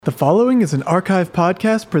The following is an archive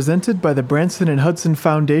podcast presented by the Branson and Hudson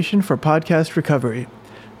Foundation for Podcast Recovery.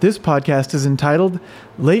 This podcast is entitled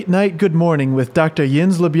Late Night Good Morning with Dr.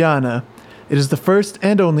 Jens Ljubljana. It is the first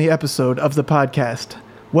and only episode of the podcast.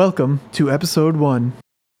 Welcome to episode 1.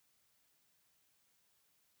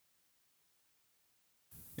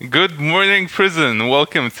 Good morning, prison.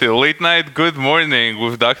 Welcome to Late Night Good Morning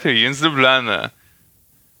with Dr. Jens Ljubljana.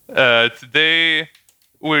 Today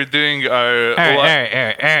we're doing our... All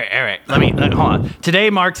right. Let me hold on.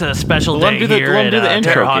 Today marks a special day here at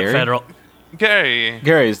Terre Haute Federal. Gary,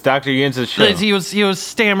 it's Dr. Jens' show. He was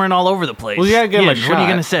stammering all over the place. Well, you gotta give him a shot. What are you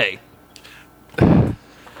gonna say?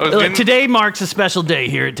 Today marks a special day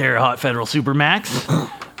here at Terre Haute Federal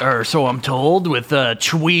Supermax, or so I'm told, with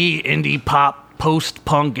Chwee indie pop,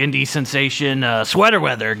 post-punk indie sensation Sweater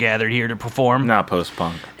Weather gathered here to perform. Not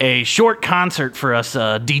post-punk. A short concert for us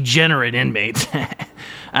degenerate inmates.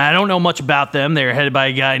 I don't know much about them. They're headed by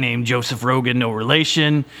a guy named Joseph Rogan, no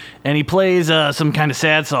relation, and he plays some kind of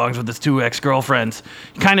sad songs with his two ex-girlfriends.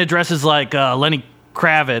 He kind of dresses like Lenny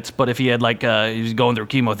Kravitz, but if he had he was going through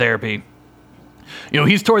chemotherapy. You know,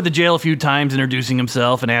 he's toured the jail a few times, introducing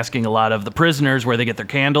himself and asking a lot of the prisoners where they get their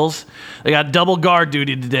candles. They got double guard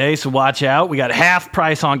duty today, so watch out. We got half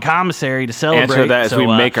price on commissary to celebrate. Answer that as we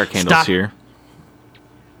make our candles here.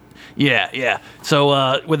 Yeah.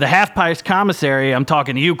 So with the half price commissary, I'm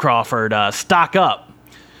talking to you, Crawford. Stock up.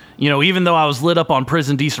 You know, even though I was lit up on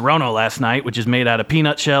Prison Di Serono last night, which is made out of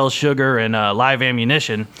peanut shells, sugar, and live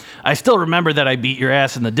ammunition, I still remember that I beat your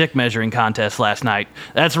ass in the dick measuring contest last night.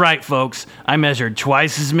 That's right, folks. I measured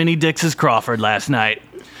twice as many dicks as Crawford last night.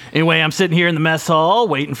 Anyway, I'm sitting here in the mess hall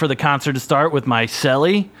waiting for the concert to start with my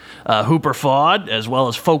celly, Hooper Fawd, as well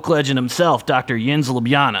as folk legend himself, Dr. Jens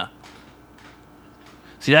Ljubljana.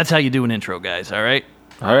 See, that's how you do an intro, guys, all right?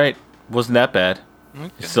 All right. Wasn't that bad.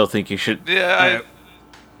 Okay. Still think you should... Yeah,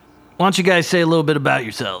 Why don't you guys say a little bit about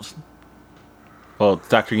yourselves? Well, it's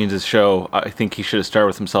Dr. Jens' show. I think he should have started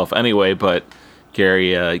with himself anyway, but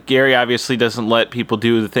Gary obviously doesn't let people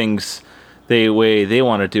do the things the way they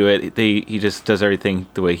want to do it. He just does everything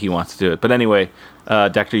the way he wants to do it. But anyway,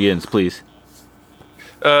 Dr. Jens, please.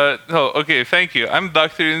 Okay, thank you. I'm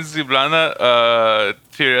Dr. Jens Ljubljana,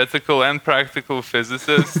 theoretical and practical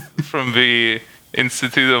physicist from the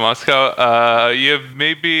Institute of Moscow. You have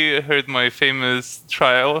maybe heard my famous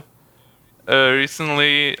trial.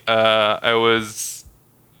 Recently, I was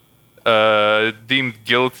deemed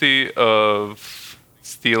guilty of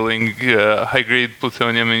stealing high-grade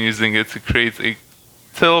plutonium and using it to create a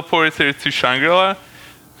teleporter to Shangri-La,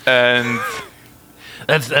 and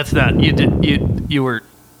that's not you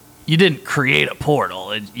didn't create a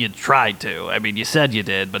portal. You tried to. I mean, you said you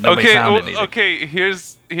did, but nobody found anything. Okay,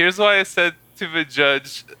 here's why I said to the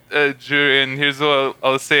judge, jury, and here's what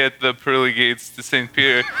I'll say at the pearly gates to St.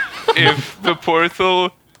 Peter. If the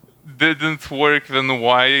portal didn't work, then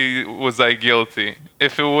why was I guilty?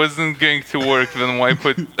 If it wasn't going to work, then why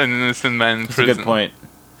put an innocent man in prison? That's a good point.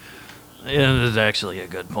 Yeah, that's actually a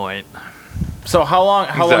good point. So how long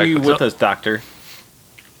are you with us, Doctor?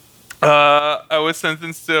 I was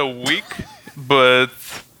sentenced to a week, but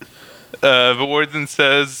the warden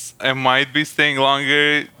says I might be staying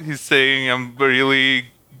longer. He's saying I'm a really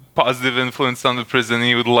positive influence on the prison.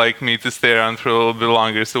 He would like me to stay around for a little bit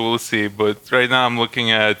longer, so we'll see. But right now I'm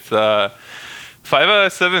looking at 5 out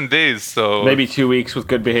of 7 days. So maybe 2 weeks with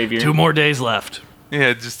good behavior. 2 more days left.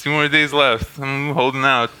 Yeah, just 2 more days left. I'm holding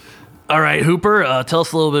out. All right, Hooper, tell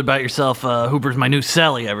us a little bit about yourself. Hooper's my new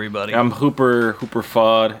celly, everybody. I'm Hooper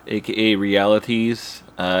Fawd, a.k.a. Realities.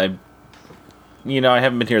 I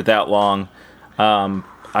haven't been here that long.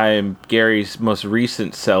 I'm Gary's most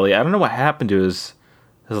recent celly. I don't know what happened to his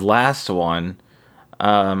last one.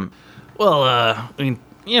 Maybe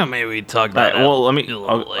we talk about it.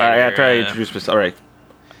 After I introduce myself. All right.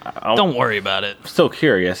 Don't worry about it. I'm still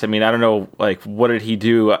curious. I mean, I don't know, what did he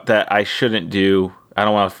do that I shouldn't do? I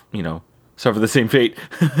don't want to, suffer the same fate.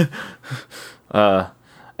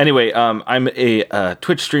 Anyway, I'm a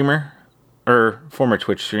Twitch streamer, or former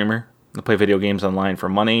Twitch streamer. I play video games online for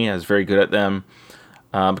money. I was very good at them.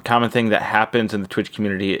 A common thing that happens in the Twitch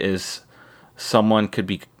community is someone could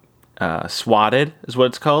be swatted, is what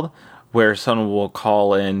it's called, where someone will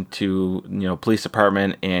call in to, police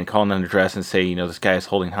department and call in an address and say, this guy is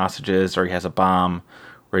holding hostages, or he has a bomb,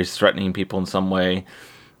 or he's threatening people in some way.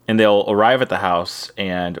 And they'll arrive at the house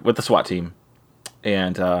and with the SWAT team,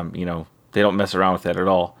 and they don't mess around with that at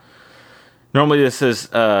all. Normally, this is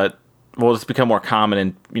it's become more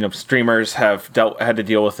common, and streamers have had to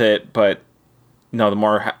deal with it. But the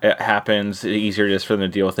more it happens, the easier it is for them to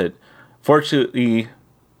deal with it. Fortunately,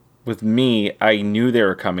 with me, I knew they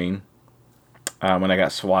were coming, when I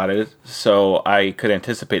got swatted, so I could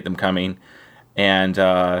anticipate them coming. And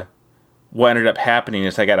what ended up happening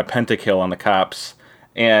is I got a pentakill on the cops,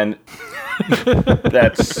 and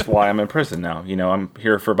that's why I'm in prison now. I'm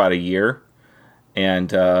here for about a year,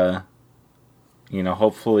 and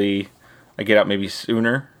hopefully I get out maybe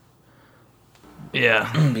sooner.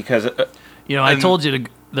 Yeah. Because I told you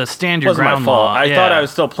the stand it your wasn't my ground fault. law. I thought I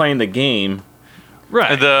was still playing the game,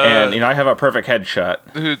 right. and I have a perfect headshot.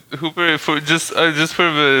 Hooper, for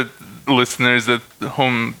the listeners at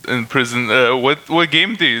home in prison, what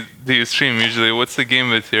game do you stream usually? What's the game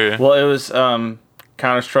with here? Well, it was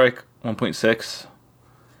Counter-Strike 1.6,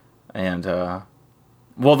 and the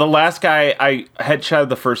last guy I headshotted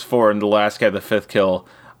the first 4, and the last guy, the 5th kill,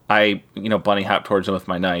 I bunny hopped towards him with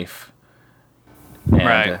my knife. And,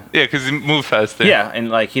 right. Yeah, because he moved faster. Yeah,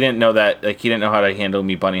 and he didn't know that. He didn't know how to handle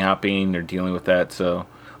me bunny hopping or dealing with that. So,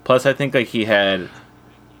 plus I think he had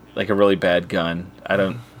a really bad gun. I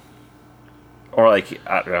don't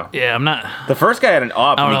know. Yeah, I'm not. The first guy had an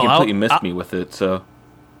AWP and he know. completely missed me with it. So.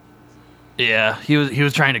 Yeah, he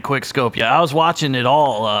was trying to quick scope. Yeah, I was watching it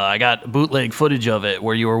all. I got bootleg footage of it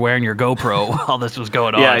where you were wearing your GoPro while this was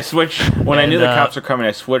going on. Yeah, I switched when I knew the cops were coming.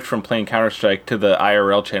 I switched from playing Counter-Strike to the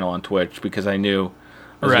IRL channel on Twitch because I knew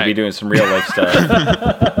I was going to be doing some real life stuff.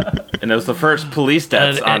 And it was the first police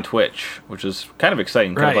deaths on Twitch, which is kind of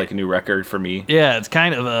exciting, kind of like a new record for me. Yeah, it's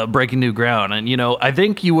kind of breaking new ground. And, I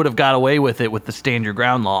think you would have got away with it with the stand your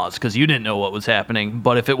ground laws because you didn't know what was happening.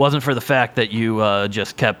 But if it wasn't for the fact that you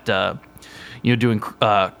just kept... doing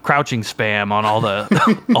crouching spam on all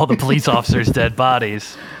the police officers' dead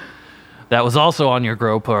bodies. That was also on your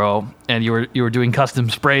GoPro, and you were doing custom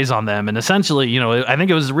sprays on them. And essentially, I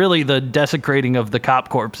think it was really the desecrating of the cop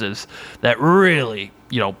corpses that really,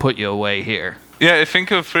 put you away here. Yeah, I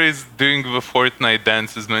think a phrase "doing the Fortnite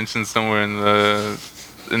dance" is mentioned somewhere in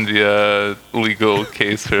the legal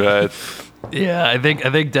case for that. Yeah, I think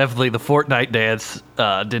definitely the Fortnite dance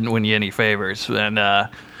didn't win you any favors, and.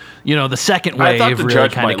 The second wave I thought the really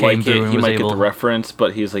judge kind of might came like through it. and He was might able. get the reference,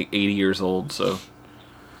 but he's 80 years old, so.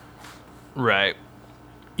 Right.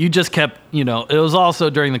 You just kept, it was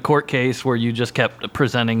also during the court case where you just kept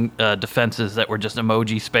presenting defenses that were just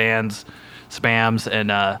emoji spams,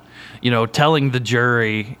 and telling the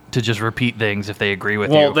jury to just repeat things if they agree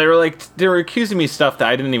with you. Well, they were accusing me stuff that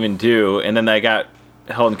I didn't even do, and then I got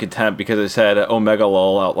held in contempt because I said Omega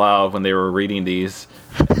lol out loud when they were reading these,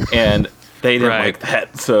 and. They didn't like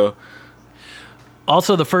that, so...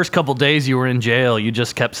 Also, the first couple days you were in jail, you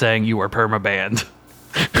just kept saying you were permabanned.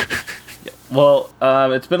 Well,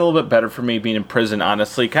 it's been a little bit better for me being in prison,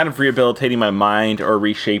 honestly. Kind of rehabilitating my mind or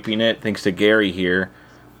reshaping it, thanks to Gary here.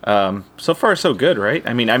 So far, so good, right?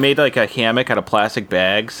 I mean, I made a hammock out of plastic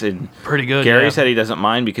bags, and... Pretty good, Gary said he doesn't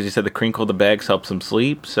mind because he said the crinkle of the bags helps him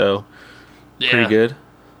sleep, so... Pretty good.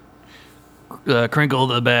 Crinkle of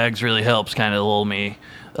the bags really helps kind of lull me.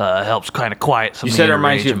 Helps kind of quiet some of the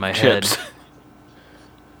rage in my chips. head.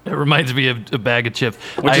 It reminds me of a bag of chips.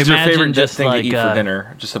 Which is your favorite thing to eat for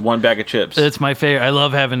dinner? Just one bag of chips. It's my favorite. I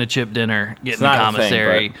love having a chip dinner. Getting the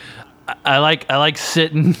commissary. Thing, I like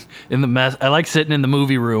sitting in the mess. I like sitting in the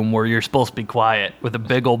movie room where you're supposed to be quiet with a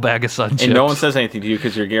big old bag of Sun chips. And no one says anything to you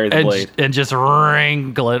because you're Gary the Blade. And just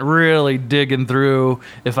wrangling, really digging through.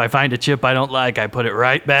 If I find a chip I don't like, I put it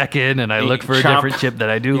right back in, and I look for a different chip that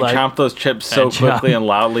I do like. You chomp those chips so quickly and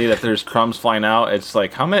loudly that there's crumbs flying out. It's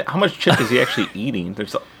like, how much chip is he actually eating?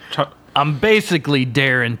 I'm basically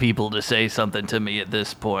daring people to say something to me at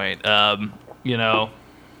this point. And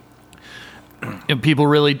people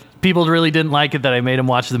really didn't like it that I made them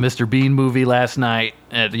watch the Mr. Bean movie last night.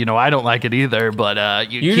 And I don't like it either.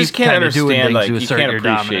 But you just can't understand. You can't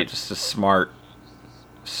appreciate just a smart,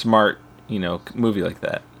 movie like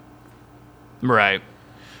that. Right.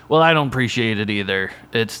 Well, I don't appreciate it either.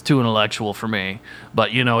 It's too intellectual for me.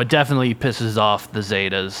 But it definitely pisses off the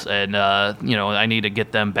Zetas, and I need to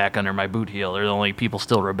get them back under my boot heel. They're the only people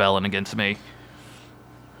still rebelling against me.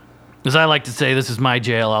 As I like to say, this is my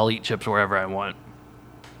jail. I'll eat chips wherever I want.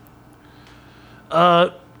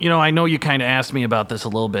 I know you kind of asked me about this a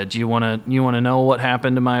little bit. Do you want to know what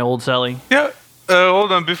happened to my old celly? Yeah.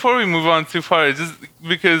 Hold on. Before we move on too far, just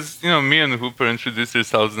because me and Hooper introduced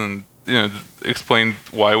ourselves and explained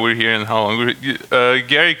why we're here and how long we're here.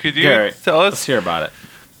 Gary, could you tell us? Let's hear about it.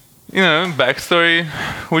 Backstory.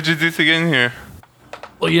 What'd you do to get in here?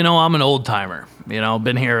 Well, I'm an old timer.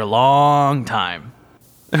 Been here a long time.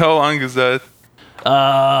 How long is that?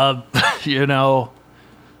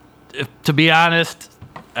 To be honest,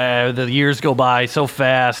 the years go by so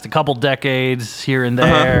fast. A couple decades here and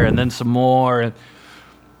there, and then some more. And,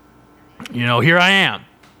 here I am.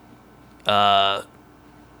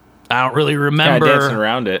 I don't really Kind of remember dancing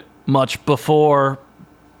around it. much before.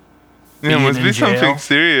 Yeah, Being must in be jail. something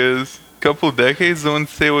serious. Couple decades, don't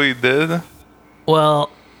say what you did.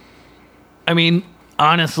 Well, I mean,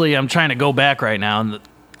 honestly, I'm trying to go back right now, and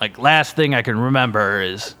last thing I can remember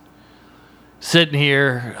is sitting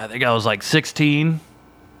here. I think I was like 16.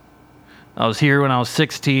 I was here when I was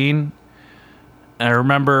 16. And I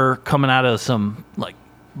remember coming out of some like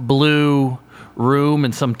blue room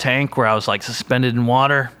in some tank where I was like suspended in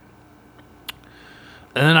water.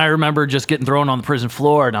 And then I remember just getting thrown on the prison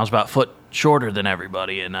floor, and I was about a foot shorter than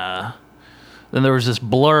everybody. And then there was this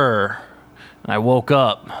blur, and I woke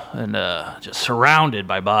up and just surrounded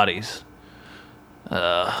by bodies.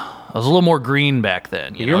 I was a little more green back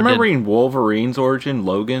then. You remembering Wolverine's origin,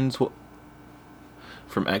 Logan's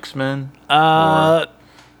from X-Men? That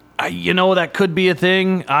could be a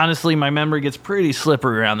thing. Honestly, my memory gets pretty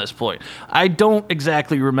slippery around this point. I don't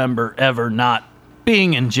exactly remember ever not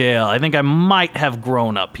being in jail. I think I might have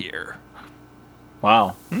grown up here.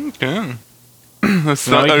 Wow. Okay. A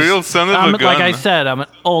real son of a gun. Like I said, I'm an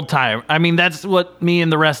old timer. I mean, that's what me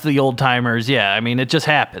and the rest of the old timers. Yeah, I mean, it just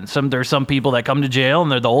happens. There's some people that come to jail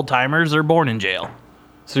and they're the old timers. They're born in jail.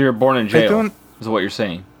 So you're born in jail, is what you're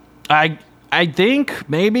saying? I think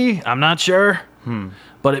maybe. I'm not sure.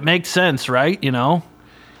 But it makes sense, right? You know,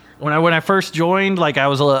 when I first joined, like I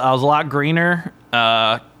was a lot greener.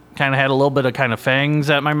 Kind of had a little bit of kind of fangs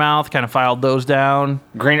at my mouth. Kind of filed those down.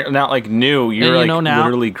 Green, not like new. You're And now,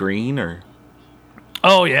 literally green, or?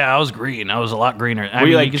 Oh yeah, I was green. I was a lot greener. Were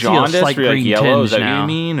you like you can see a slight jaundiced? Were you like green yellow? Is that tinge what now. you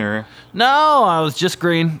mean, or? No, I was just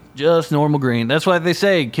green, just normal green. That's why they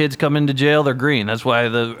say kids come into jail, they're green. That's why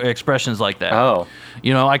the expression's like that. Oh.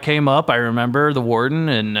 You know, I came up, I remember the warden,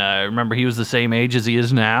 and I remember he was the same age as he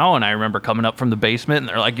is now, and I remember coming up from the basement, and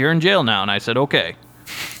they're like, "You're in jail now," and I said, "Okay."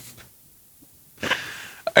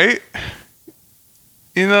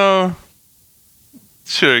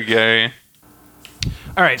 Sure, Gary.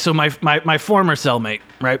 All right, so my former cellmate,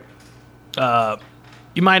 right?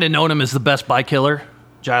 You might have known him as the Best Buy killer,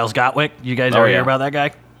 Giles Gotwick. You guys ever hear about that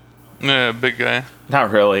guy? Yeah, big guy.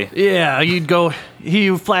 Not really. Yeah, he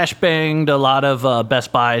flashbanged a lot of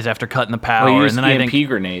Best Buys after cutting the power. Well, he used and then EMP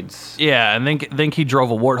grenades. Yeah, I think he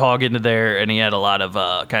drove a Warthog into there, and he had a lot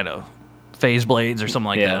of kind of phase blades or something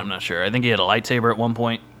like that. I'm not sure. I think he had a lightsaber at one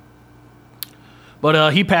point.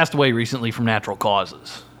 But he passed away recently from natural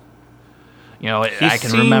causes. You know, I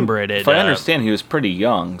can remember it. If I understand, he was pretty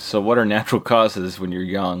young. So what are natural causes when you're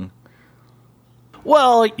young?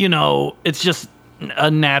 Well, you know, it's just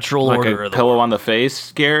a natural Like order a of the pillow on the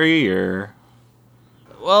face, Gary, or?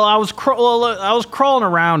 Well, I was crawling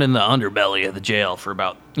around in the underbelly of the jail for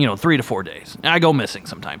about 3 to 4 days. I go missing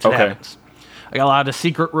sometimes. It happens. I got a lot of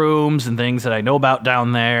secret rooms and things that I know about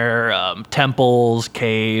down there. Temples,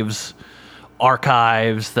 caves,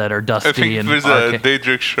 archives that are dusty. I think there's a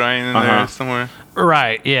Daedric shrine in there somewhere.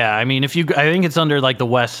 Right. Yeah. I mean, I think it's under like the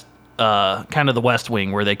west, kind of the west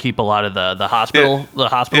wing where they keep a lot of the hospital, the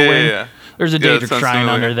hospital wing. Yeah. There's a Daedric shrine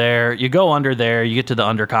familiar. under there. You go under there, you get to the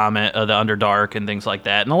Undercomet, the Underdark, and things like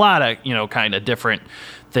that, and a lot of kind of different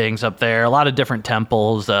things up there. A lot of different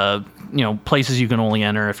temples. Places you can only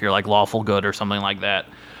enter if you're like lawful good or something like that.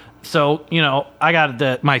 So I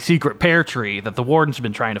got my secret pear tree that the warden's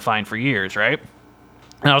been trying to find for years, right?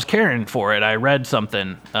 And I was caring for it. I read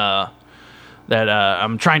something that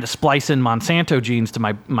I'm trying to splice in Monsanto genes to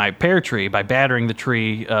my pear tree by battering the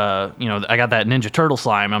tree. I got that Ninja Turtle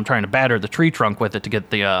slime. I'm trying to batter the tree trunk with it to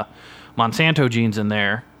get the Monsanto genes in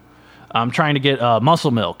there. I'm trying to get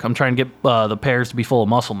muscle milk. I'm trying to get the pears to be full of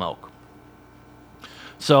muscle milk.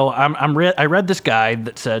 So I read this guide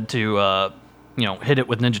that said to hit it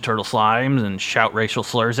with Ninja Turtle slimes and shout racial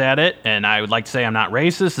slurs at it. And I would like to say I'm not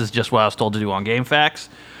racist. This is just what I was told to do on GameFAQs.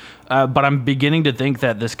 But I'm beginning to think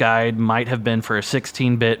that this guide might have been for a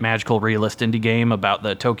 16-bit magical realist indie game about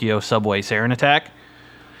the Tokyo subway sarin attack.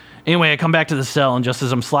 Anyway, I come back to the cell, and just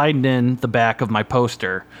as I'm sliding in the back of my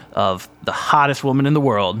poster of the hottest woman in the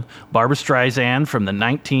world, Barbra Streisand from the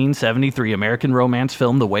 1973 American romance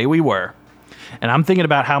film The Way We Were. And I'm thinking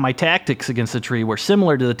about how my tactics against the tree were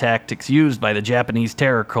similar to the tactics used by the Japanese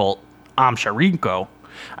terror cult Amsharinko.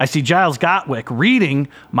 I see Giles Gotwick reading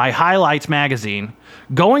my Highlights magazine,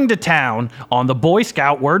 going to town on the Boy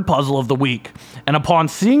Scout word puzzle of the week, and upon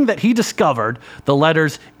seeing that he discovered the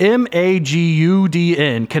letters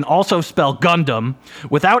MAGUDN can also spell Gundam,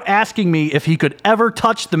 without asking me if he could ever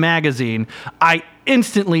touch the magazine, I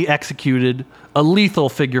instantly executed a lethal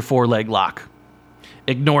figure 4 leg lock.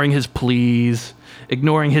 Ignoring his pleas,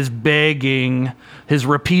 ignoring his begging, his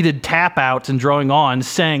repeated tap outs and drawing on,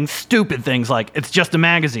 saying stupid things like, "It's just a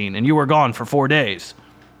magazine and you were gone for 4 days."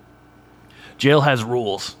 Jail has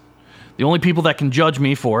rules. The only people that can judge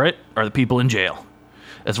me for it are the people in jail,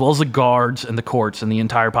 as well as the guards and the courts and the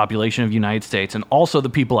entire population of the United States, and also the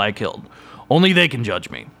people I killed. Only they can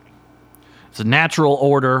judge me. It's a natural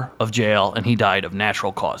order of jail, and he died of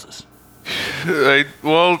natural causes. I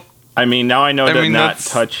mean, now I know to not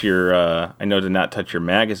that's- touch your. I know to not touch your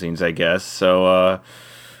magazines, I guess. So,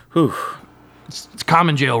 whew. It's a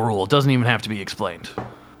common jail rule. It doesn't even have to be explained.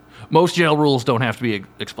 Most jail rules don't have to be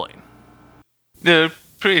explained. Yeah,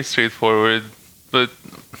 pretty straightforward. But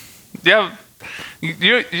yeah,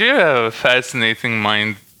 you have a fascinating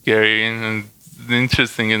mind, Gary, and an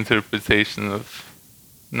interesting interpretation of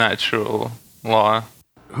natural law.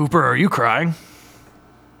 Hooper, are you crying?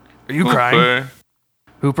 Are you crying?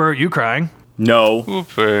 Hooper, are you crying? No,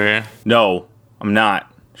 Hooper. no, I'm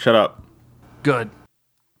not. Shut up. Good.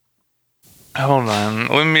 Hold on.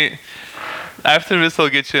 Let me. After this, I'll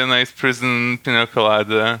get you a nice prison pina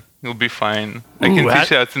colada. You'll be fine. I can Ooh,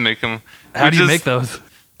 teach you how to make them. How do you make those?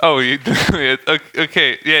 Oh, you do it.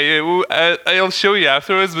 Okay. Yeah. Well, I'll show you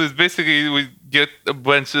afterwards. But it's basically, we get a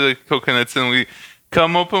bunch of coconuts and we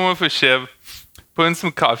come open with a shiv, put in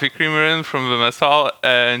some coffee creamer in from the mess hall,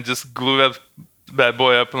 and just glue that bad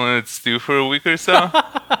boy up and let it stew for a week or so.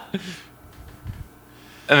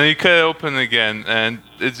 And then you cut it open again, and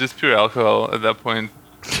it's just pure alcohol at that point.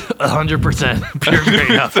 100% pure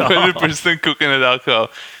grain alcohol. 100% coconut alcohol.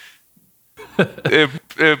 It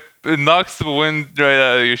knocks the wind right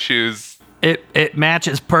out of your shoes. It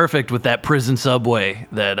matches perfect with that prison subway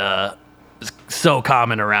that is so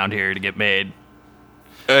common around here to get made.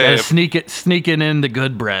 Yeah. Sneaking in the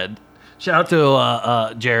good bread. Shout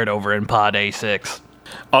out to Jared over in Pod A6.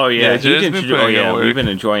 Oh yeah, Jared's been putting in work. we've been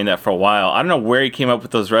enjoying that for a while. I don't know where he came up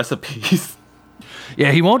with those recipes.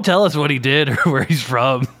 Yeah, he won't tell us what he did or where he's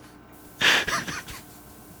from.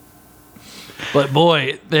 But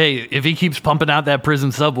boy, hey, if he keeps pumping out that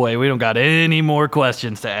prison subway, we don't got any more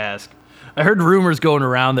questions to ask. I heard rumors going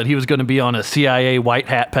around that he was going to be on a CIA white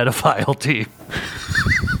hat pedophile team.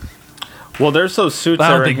 Well, there's those suits I that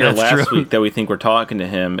don't were in think here that's last true. week that we think were talking to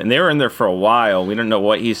him, and they were in there for a while. We don't know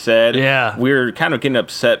what he said. Yeah. We were kind of getting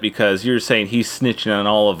upset because you were saying he's snitching on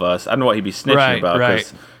all of us. I don't know what he'd be snitching Right, about.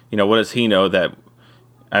 'Cause, right. you know, what does he know that,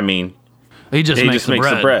 I mean, He just he makes just makes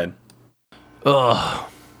the bread. Ugh.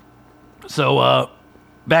 So,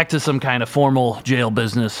 back to some kind of formal jail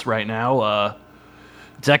business right now.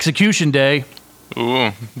 It's execution day.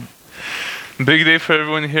 Ooh. Big day for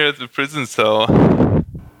everyone here at the prison cell.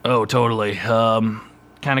 Oh, totally. Kind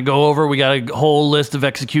of go over. We got a whole list of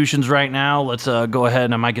executions right now. Let's go ahead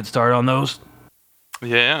and I might get started on those.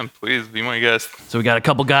 Yeah, please be my guest. So we got a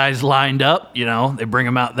couple guys lined up. You know, they bring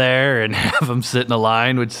them out there and have them sit in a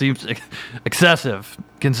line, which seems excessive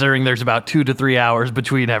considering there's about 2 to 3 hours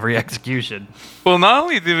between every execution. Well, not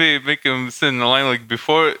only do they make them sit in the line like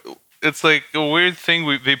before, it's like a weird thing.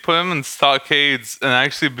 They put them in stockades, and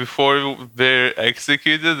actually before they're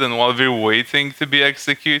executed and while they're waiting to be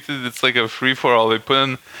executed, it's like a free-for-all. They put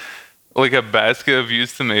in like a basket of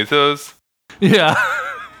used tomatoes. Yeah.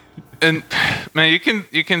 And man,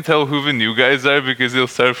 you can tell who the new guys are because they'll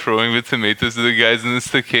start throwing the tomatoes to the guys in the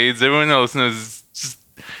stockades. Everyone else knows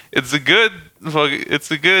it's a good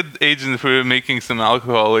agent for making some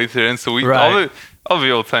alcohol later. And so Right. all the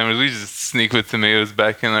old timers, we just sneak the tomatoes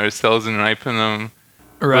back in our cells and ripen them.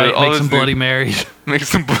 Right. all Make some this new- Bloody Marys. Make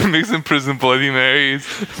some prison Bloody Marys.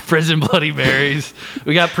 Prison Bloody Marys.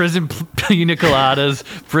 We got prison pina coladas,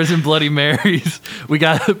 prison Bloody Marys. We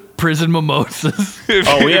got prison mimosas.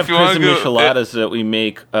 Oh, we have If you wanna prison go- micheladas that we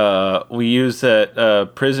make. We use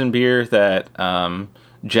that prison beer that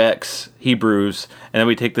Jack's Hebrews, and then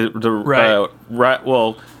we take the Right.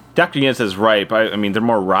 well, Dr. Yen says ripe. I mean, they're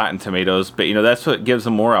more rotten tomatoes, but you know that's what gives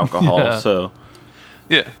them more alcohol. Yeah. So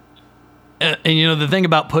Yeah. And you know, the thing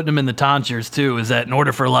about putting them in the tonsures, too, is that in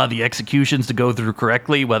order for a lot of the executions to go through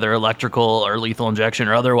correctly, whether electrical or lethal injection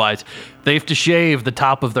or otherwise, they have to shave the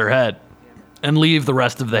top of their head and leave the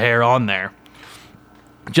rest of the hair on there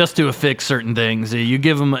just to affix certain things. You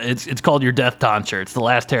give them, it's called your death tonsure. It's the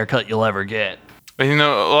last haircut you'll ever get. But, you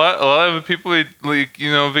know, a lot of the people, like, you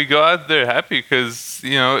know, they go out there happy because,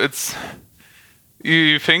 you know, it's...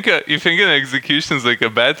 You think an execution is like a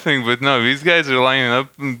bad thing, but no, these guys are lining up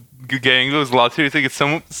and getting those lottery tickets.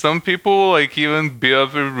 Some people like even beat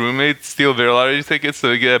up their roommates, steal their lottery tickets so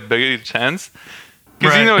they get a bigger chance.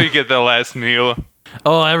 Because you know you get that last meal.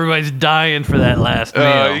 Oh, everybody's dying for that last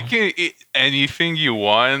meal. You can eat anything you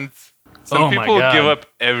want. Oh Some my people God. give up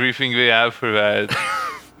everything they have for that.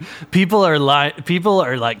 People are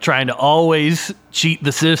like trying to always cheat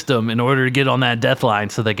the system in order to get on that death line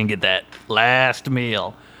so they can get that last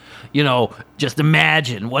meal. You know, just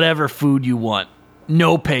imagine whatever food you want.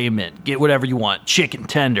 No payment. Get whatever you want. Chicken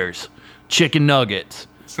tenders, chicken nuggets,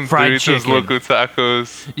 Some fried Doritos chicken. Loco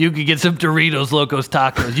Tacos. You could get some Doritos Locos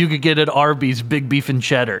Tacos. You could get an Arby's Big Beef and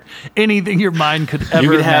Cheddar. Anything your mind could ever You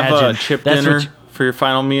could have imagine. a chip That's dinner what for your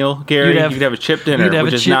final meal, Gary. You could have a chip dinner, you'd have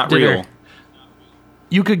which a is chip not dinner. real.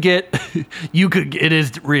 You could get, it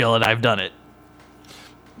is real, and I've done it.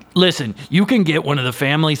 Listen, you can get one of the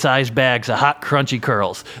family-sized bags of hot, crunchy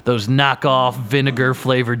curls, those knockoff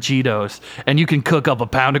vinegar-flavored Cheetos, and you can cook up a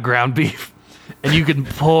pound of ground beef, and you can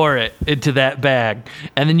pour it into that bag,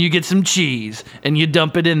 and then you get some cheese, and you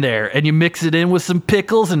dump it in there, and you mix it in with some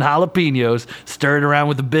pickles and jalapenos, stir it around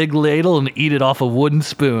with a big ladle, and eat it off a wooden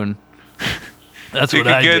spoon. That's what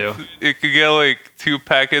I do. You could get like 2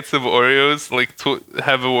 packets of Oreos, like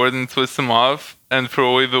have a warden twist them off, and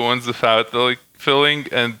throw away the ones without the like filling,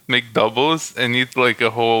 and make doubles, and eat like a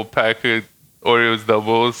whole pack of Oreos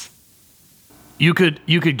doubles. You could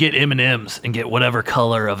get M&Ms and get whatever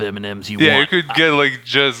color of M&Ms you Yeah, want. you could get like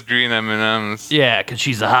just green M&Ms. Yeah, because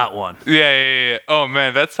she's a hot one. Yeah. Oh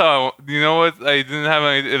man, that's how. You know what? I didn't have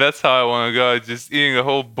any. That's how I want to go. Just eating a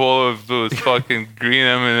whole bowl of those fucking green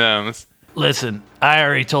M&Ms. Listen, I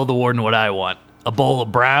already told the warden what I want. A bowl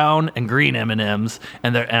of brown and green M&Ms,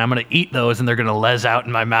 and I'm going to eat those, and they're going to les out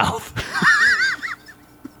in my mouth.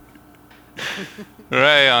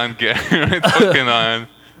 Right on, Gary. Right fucking on.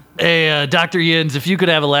 Hey, Dr. Yins, if you could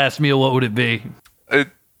have a last meal, what would it be?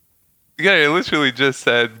 Yeah, I literally just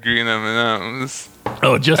said green M&Ms.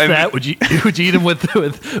 Oh, just I that? mean- Would you eat them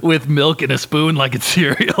with milk and a spoon like it's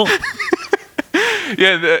cereal?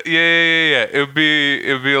 Yeah. It'd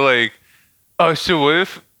be like, oh shit, what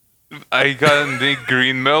if I got a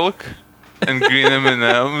green milk and green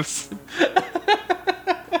M&Ms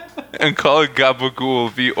and call it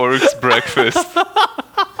Gabagool, the Orc's breakfast?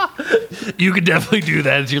 You could definitely do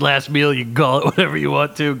that as your last meal. You can call it whatever you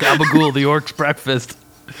want to. Gabagool, the orc's breakfast.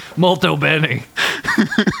 Molto bene.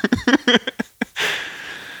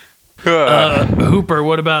 Hooper,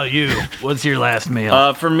 what about you? What's your last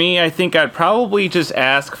meal? For me, I think I'd probably just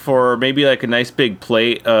ask for maybe like a nice big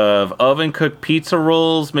plate of oven cooked pizza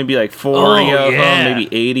rolls, maybe like 40 of yeah. them,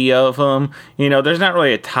 maybe 80 of them. You know, there's not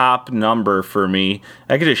really a top number for me.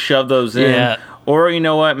 I could just shove those in. Yeah. Or, you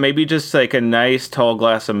know what, maybe just like a nice tall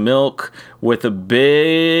glass of milk with a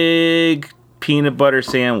big peanut butter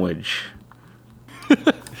sandwich.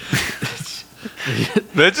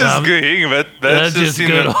 That's just good eating. That's just you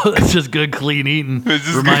good. know, That's just good, clean eating. It's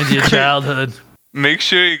just Reminds good. you of childhood. make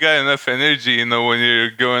sure you got enough energy, you know, when you're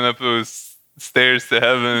going up those stairs to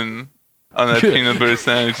heaven on that peanut butter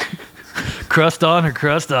sandwich. Crust on or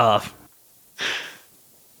crust off?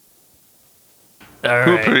 All right,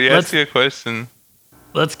 Hooper, you asked me a question.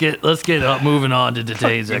 let's get moving on to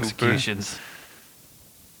today's Fucking Hooper. executions.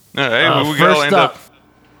 All right, we got First lined up, up.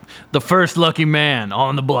 the first lucky man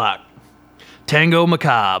on the block, Tango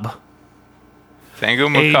Macabre, Tango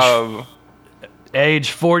Age- Macabre.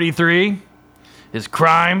 age 43. His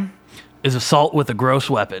crime is assault with a gross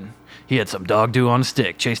weapon. He had some dog do on a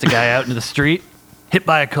stick, chased a guy out into the street, hit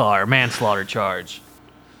by a car, manslaughter charge.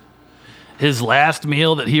 His last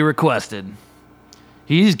meal that he requested,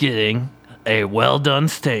 he's getting a well-done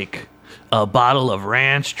steak, a bottle of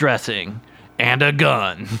ranch dressing, and a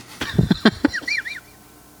gun.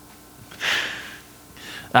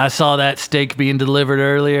 I saw that steak being delivered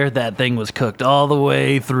earlier. That thing was cooked all the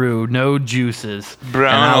way through, no juices.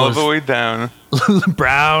 Brown And I all was- the way down.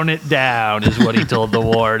 Brown it down is what he told the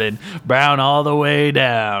warden. Brown all the way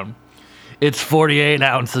down. It's 48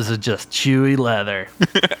 ounces of just chewy leather.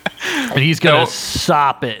 And he's going No. to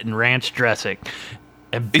sop it in ranch dressing.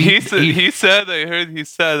 And He said, I heard he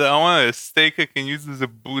said, I want a steak I can use as a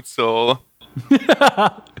boot sole.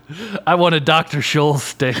 I want a Dr. Scholl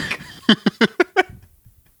steak.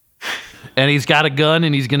 And he's got a gun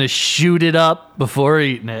and he's going to shoot it up before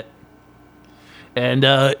eating it. And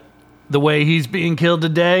the way he's being killed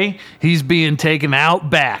today, he's being taken out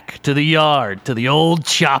back to the yard, to the old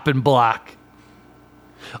chopping block.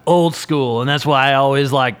 Old school, and that's why I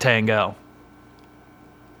always like Tango.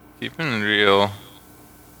 Keeping it real.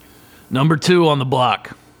 Number 2 on the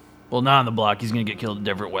block. Well, not on the block. He's going to get killed a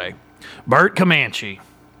different way. Bert Comanche,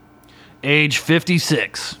 age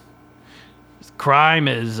 56. His crime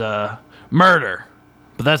is murder,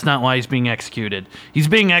 but that's not why he's being executed. He's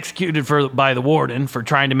being executed by the warden for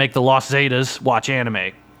trying to make the Lost Zetas watch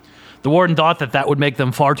anime. The warden thought that would make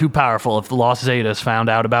them far too powerful if the Lost Zetas found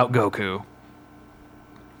out about Goku.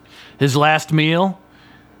 His last meal,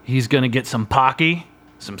 he's going to get some Pocky,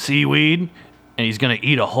 some seaweed, and he's going to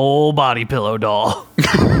eat a whole body pillow doll.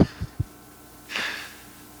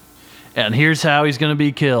 And here's how he's going to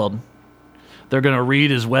be killed. They're going to read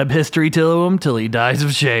his web history to him till he dies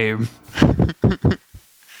of shame.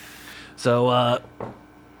 So,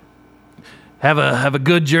 have a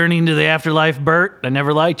good journey into the afterlife, Bert. I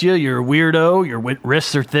never liked you. You're a weirdo. Your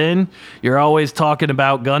wrists are thin. You're always talking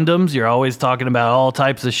about Gundams. You're always talking about all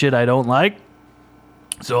types of shit I don't like.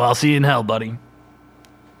 So I'll see you in hell, buddy.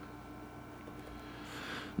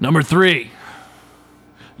 Number 3.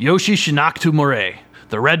 Yoshi Shinaktu More,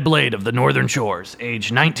 the Red Blade of the Northern Shores,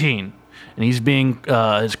 age 19. And he's being,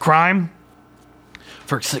 his crime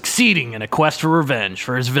for succeeding in a quest for revenge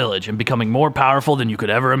for his village and becoming more powerful than you could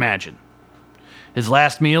ever imagine. His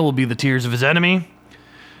last meal will be the tears of his enemy,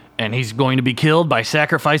 and he's going to be killed by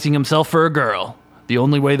sacrificing himself for a girl. The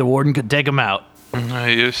only way the warden could take him out.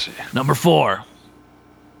 Yoshi. Number 4.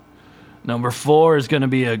 Number 4 is going to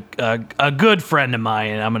be a good friend of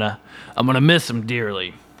mine, and I'm gonna miss him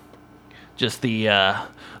dearly. Just the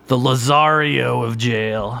Lazario of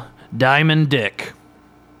jail, Diamond Dick.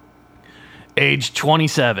 Age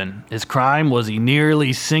 27. His crime was he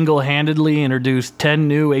nearly single-handedly introduced 10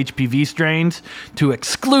 new HPV strains to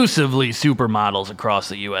exclusively supermodels across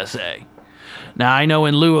the USA. Now, I know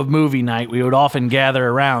in lieu of movie night, we would often gather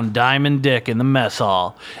around Diamond Dick in the mess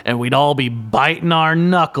hall, and we'd all be biting our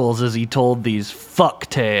knuckles as he told these fuck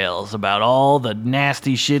tales about all the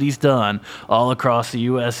nasty shit he's done all across the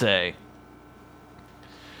USA.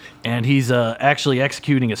 And he's actually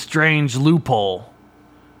executing a strange loophole.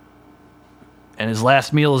 And his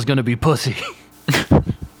last meal is going to be pussy.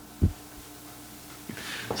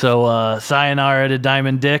 So, sayonara to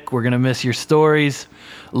Diamond Dick. We're going to miss your stories.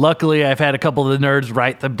 Luckily, I've had a couple of the nerds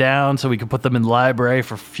write them down so we can put them in the library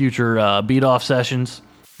for future beat-off sessions.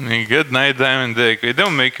 Good night, Diamond Dick. They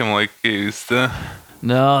don't make him like he used to.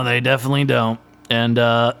 No, they definitely don't. And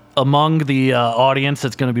among the audience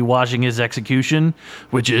that's going to be watching his execution,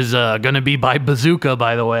 which is going to be by bazooka,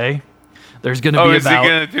 by the way, there's going to be is he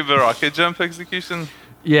going to do the rocket jump execution?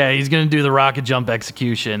 Yeah, he's going to do the rocket jump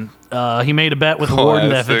execution. He made a bet with the warden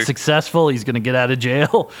that if it's successful, he's going to get out of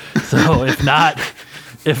jail. So if not,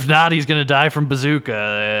 he's going to die from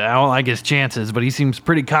bazooka. I don't like his chances, but he seems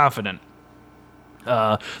pretty confident.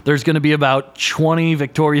 There's going to be about 20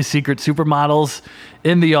 Victoria's Secret supermodels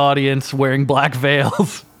in the audience wearing black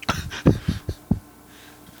veils.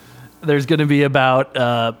 There's going to be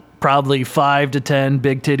about probably 5 to 10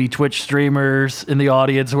 big titty Twitch streamers in the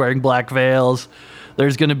audience wearing black veils.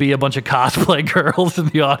 There's going to be a bunch of cosplay girls in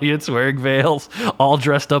the audience wearing veils, all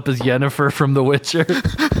dressed up as Yennefer from The Witcher.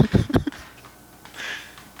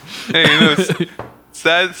 Hey,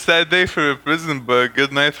 sad day for the prison, but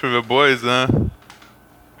good night for the boys, huh?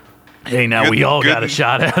 Hey, now we all got a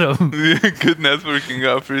shot at him. Good networking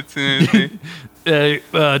opportunity.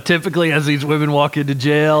 Typically, as these women walk into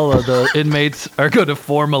jail, the inmates are going to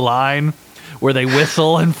form a line where they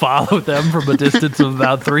whistle and follow them from a distance of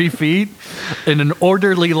about 3 feet in an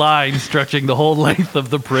orderly line stretching the whole length of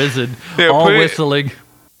the prison, all whistling.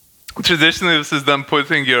 Traditionally, this is them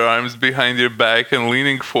putting your arms behind your back and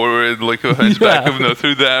leaning forward like a hunchback of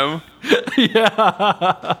Notre Dame.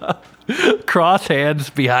 Yeah. Cross hands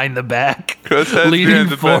behind the back, leaning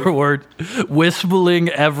forward, whistling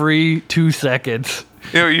every 2 seconds.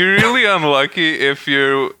 You're really unlucky if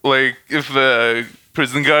the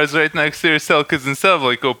prison guard's right next to your cell, because instead of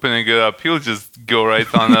opening it up, he'll just go right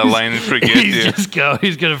on that line and forget you.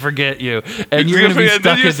 He's gonna forget you, and you're gonna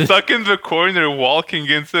be stuck in the corner, walking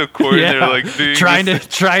into a corner, trying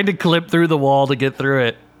to clip through the wall to get through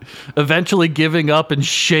it. Eventually giving up and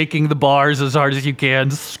shaking the bars as hard as you can,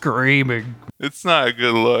 screaming. It's not a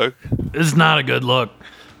good look. It's not a good look.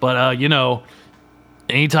 But,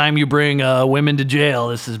 anytime you bring women to jail,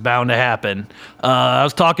 this is bound to happen. I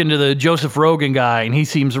was talking to the Joseph Rogan guy, and he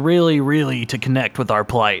seems really, really to connect with our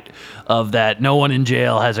plight of that no one in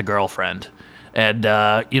jail has a girlfriend. And,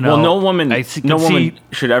 well, no woman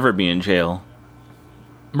should ever be in jail.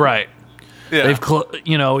 Right. Yeah.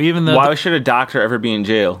 Even the... Why should a doctor ever be in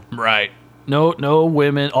jail? Right. No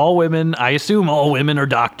women. All women. I assume all women are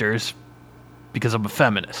doctors because I'm a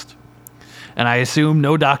feminist. And I assume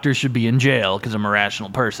no doctor should be in jail because I'm a rational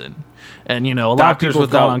person. And, a lot of people have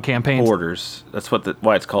gone on campaigns. Borders. That's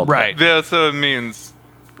why it's called. Right. Yeah, that's what it means.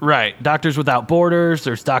 Right. Doctors Without Borders.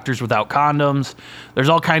 There's Doctors Without Condoms. There's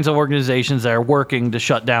all kinds of organizations that are working to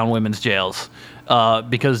shut down women's jails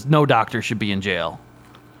because no doctor should be in jail.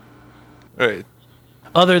 Right.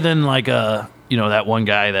 Other than that one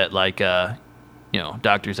guy that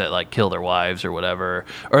doctors that kill their wives or whatever,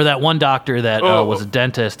 or that one doctor that was a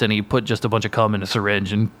dentist and he put just a bunch of cum in a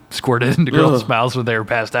syringe and squirted it into girls' mouths when they were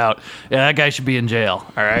passed out. Yeah, that guy should be in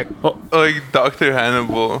jail. All right. Like Dr.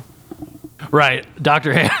 Hannibal. Right,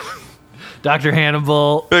 Dr. Dr.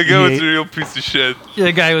 Hannibal. That guy was he- a real piece of shit.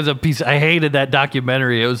 The guy was a piece. I hated that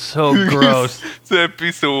documentary. It was so gross. It's that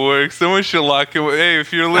piece of work. Someone should lock him. Hey,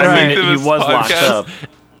 if you're I listening mean, to he this was locked podcast, up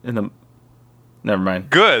in the. Never mind.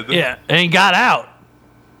 good. Yeah, and he got out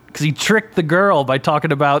because he tricked the girl by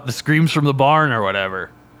talking about the screams from the barn or whatever.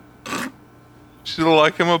 Should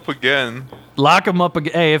lock him up again. Lock him up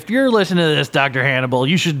again. Hey, if you're listening to this, Dr. Hannibal,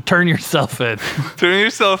 you should turn yourself in. Turn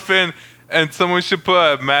yourself in, and someone should put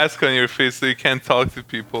a mask on your face so you can't talk to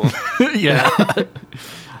people. Yeah.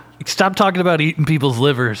 Stop talking about eating people's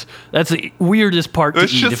livers. That's the weirdest part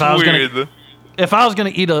That's to eat. just If I was weird.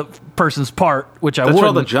 gonna eat a person's part, which I That's wouldn't, where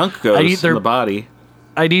all the junk goes I'd eat in the body.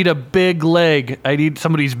 I'd eat a big leg. I'd eat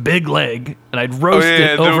somebody's big leg, and I'd Oh, roast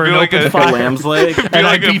yeah, it there over would an be like open a fire. Lamb's leg. Be And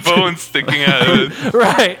like I'd a be bone sticking out of it.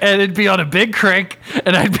 Right, and it'd be on a big crank,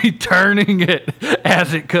 and I'd be turning it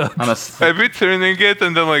as it cooks. On a I'd be turning it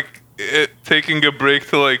and then taking a break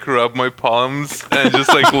to rub my palms and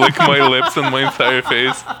just lick my lips and my entire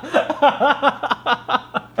face.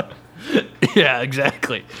 Yeah,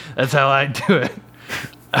 exactly. That's how I do it.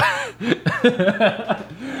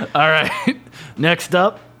 All right. Next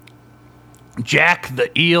up, Jack the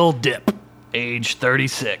Eel Dip, age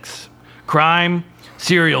 36. Crime,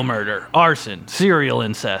 serial murder, arson, serial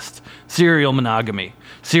incest, serial monogamy,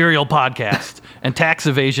 serial podcast, and tax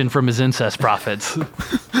evasion from his incest profits.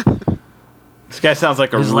 This guy sounds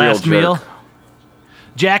like a His real last jerk. meal?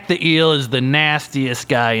 Jack the Eel is the nastiest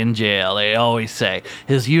guy in jail, they always say.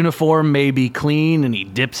 His uniform may be clean, and he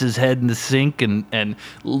dips his head in the sink and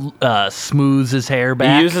smooths his hair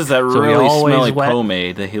back. He uses that so he really always smelly wet.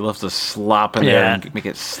 pomade that he loves to slop in there Yeah. and make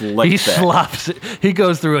it slick. He back. slops it. He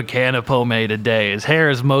goes through a can of pomade a day. His hair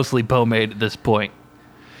is mostly pomade at this point.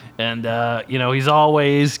 And, he's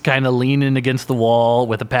always kind of leaning against the wall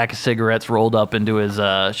with a pack of cigarettes rolled up into his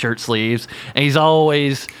shirt sleeves. And he's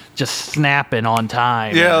always just snapping on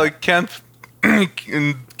time. Yeah, can't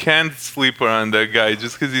sleep around that guy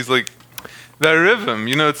just because he's that rhythm.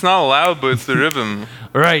 It's not loud, but it's the rhythm.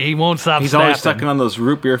 Right, he won't stop He's snapping. always sucking on those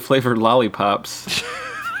root beer flavored lollipops.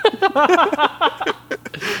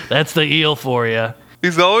 That's the eel for you.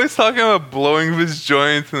 He's always talking about blowing his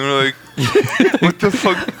joint, and we're like, what the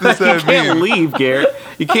fuck does You that can't mean? leave, Garrett.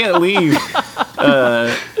 You can't leave.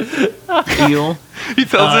 Eel. He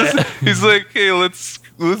tells us, he's like, hey, let's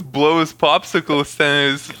blow his popsicle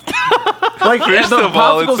stand. Like First the of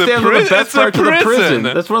all, popsicle it's a stand one of the best it's a parts of the prison. prison.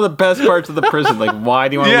 That's one of the best parts of the prison. Like, why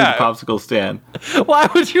do you want to Yeah. leave the popsicle stand? Why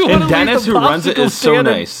would you want to Dennis, leave the who runs it, popsicle is so stand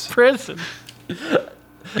in nice. Prison.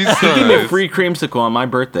 He's so Give me a nice. free creamsicle on my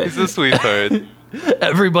birthday. He's a sweetheart.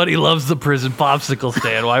 Everybody loves the prison popsicle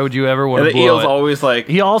stand. Why would you ever want And to the blow eel's it? always like,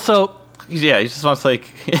 He also, he just wants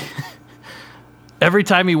every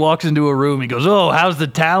time he walks into a room, he goes, "Oh, how's the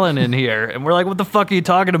talent in here?" And we're like, "What the fuck are you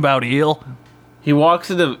talking about, eel?" he walks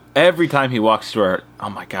into, every time he walks to our, oh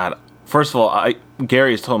my God. First of all,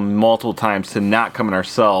 Gary has told him multiple times to not come in our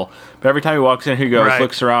cell. But every time he walks in, he goes, Right.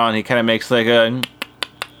 looks around, he kind of makes like a, and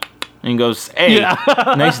he goes, hey, Yeah.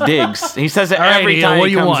 nice digs. He says it All right, every Eel, time what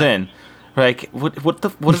he do you comes want? in. Like, what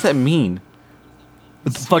does that mean?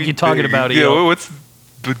 What the fuck you talking about, Yeah, eel? what's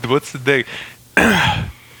the day?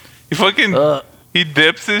 He fucking he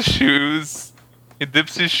dips his shoes. He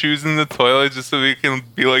dips his shoes in the toilet just so he can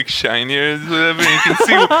be shinier or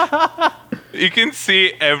whatever. You can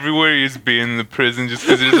see everywhere he's been in the prison just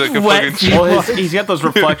because there's a Wet fucking. feet. Well, he's got those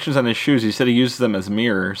reflections on his shoes. He said he uses them as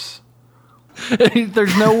mirrors.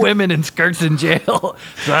 There's no women in skirts in jail,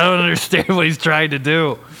 so I don't understand what he's trying to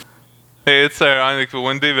do. Hey, it's ironic, but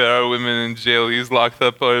one day there are women in jail. He's locked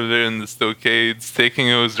up over there in the stockades, taking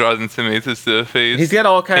those rotten tomatoes to the face. He's got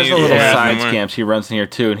all kinds Can of you little do that side anymore? scams he runs in here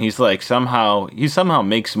too, and he's like somehow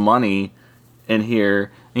makes money in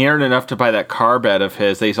here. He earned enough to buy that car bed of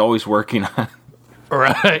his that he's always working on.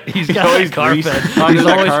 Right, he's got Always that carpet. greased, that He's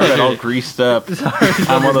always car bed all greased up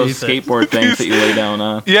on one of those underneath it. skateboard things that you lay down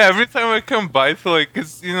on. Yeah, every time I come by to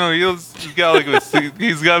cause he's got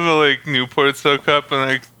he's got the Newports hook up, and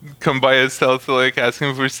I come by his cell to ask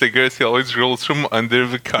him for cigarettes. He always rolls from under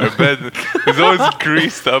the car bed. He's always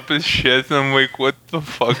greased up as shit, and I'm like, what the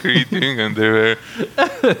fuck are you doing under there?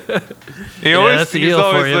 that's the He's eel for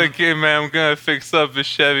always you. like, hey man, I'm gonna fix up the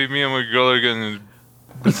Chevy. Me and my girl are gonna.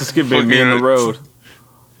 This is gonna be me in the road.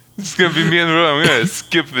 It's gonna be me in the road. I'm gonna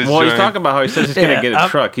skip this. Well, he's joint. talking about how he says he's gonna Yeah, get a I'm-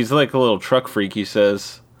 truck. He's like a little truck freak. He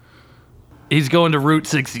says. He's going to Route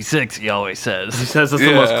 66. He always He says. says that's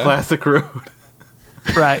the most Yeah. classic road.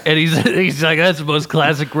 Right, and he's like, that's the most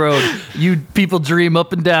classic road. You people dream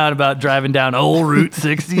up and down about driving down old Route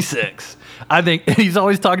 66. I think he's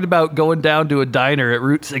always talking about going down to a diner at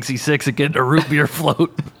Route 66 and getting a root beer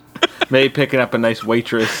float. Maybe picking up a nice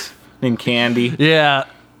waitress named Candy. Yeah.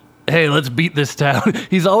 Hey, let's beat this town.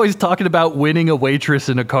 He's always talking about winning a waitress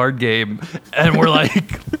in a card game. And we're like,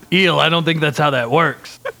 Eel, I don't think that's how that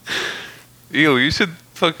works. Eel, you should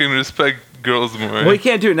fucking respect girls more. Well, he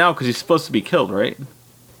can't do it now because he's supposed to be killed, right?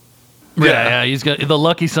 Yeah, he's got the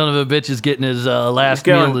lucky son of a bitch is getting his last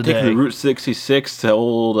He's meal going today. taking Route 66 to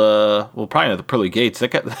old, well, probably not the pearly gates.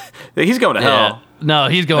 That guy, he's going to Yeah. hell. No,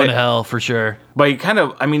 he's going to hell for sure. But he kind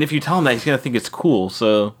of, I mean, if you tell him that, he's going to think it's cool.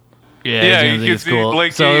 So Yeah, Yeah, he's you gonna think can it's see, cool.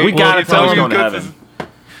 like, So we got to tell him he's you going to got heaven.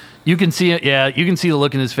 you can see it. Yeah, you can see the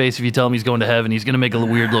look in his face if you tell him he's going to heaven. He's gonna make a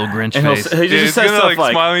weird little Grinch And face. he Yeah, just he's says gonna stuff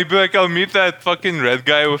like, smile and be like, I'll meet that fucking red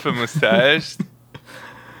guy with a mustache.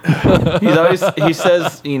 he's always, he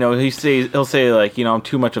says, you know, he'll say like, you know, I'm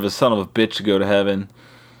too much of a son of a bitch to go to heaven.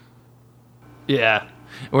 Yeah,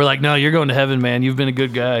 we're like, no, you're going to heaven, man. You've been a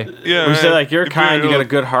good guy. Yeah, We man, say like, you're kind, you got a real-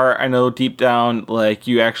 good heart. I know deep down, like,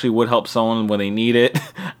 you actually would help someone when they need it.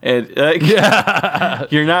 And like,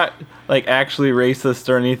 you're not like actually racist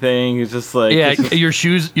or anything. It's just like, Yeah, it's just- your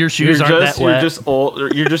shoes you're aren't just, that wet. you're just old.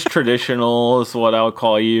 You're just traditional is what I would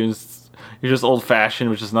call you. You're just old fashioned,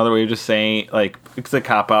 which is another way of just saying like it's a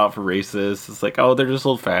cop out for racists. It's like, oh, they're just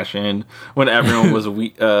old fashioned when everyone was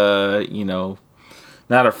you know,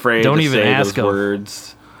 not afraid Don't to even say ask those 'em.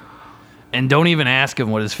 words. And don't even ask him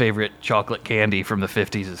what his favorite chocolate candy from the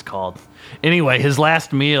 50s is called. Anyway, his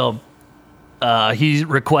last meal, he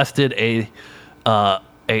requested a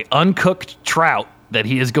uncooked trout that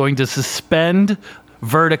he is going to suspend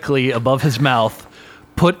vertically above his mouth,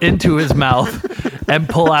 put into his mouth, and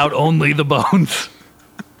pull out only the bones.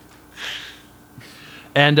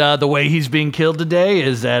 And the way he's being killed today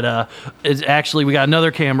is that is actually we got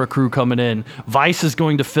another camera crew coming in. Vice is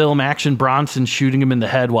going to film Action Bronson shooting him in the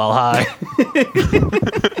head while high.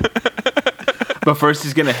 But first,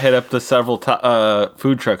 he's gonna hit up the several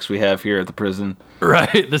food trucks we have here at the prison.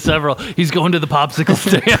 Right, the several. He's going to the popsicle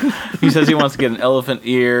stand. He says he wants to get an elephant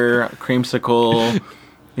ear, a creamsicle.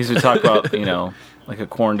 He's gonna talk about, you know, like a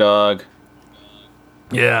corn dog.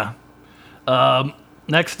 Yeah.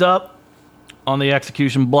 Next up on the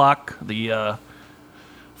execution block, the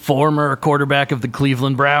former quarterback of the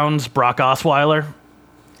Cleveland Browns, Brock Osweiler,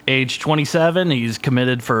 age 27. He's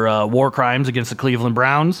committed for war crimes against the Cleveland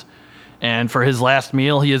Browns. And for his last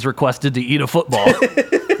meal, he has requested to eat a football.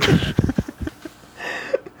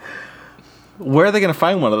 Where are they gonna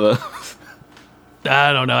find one of those?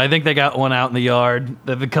 I don't know. I think they got one out in the yard.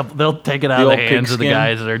 They'll take it out of The the old hands of the pigskin?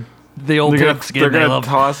 guys that are the old They're pigskin. gonna They love.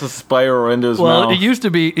 toss a spiral into his Well, mouth. it used to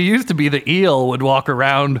be the eel would walk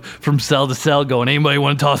around from cell to cell going, anybody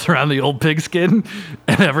want to toss around the old pigskin?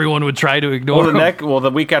 And everyone would try to ignore him.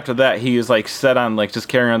 The week after that, he was like set on like just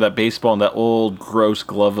carrying around that baseball and that old gross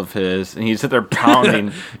glove of his, and he'd sit there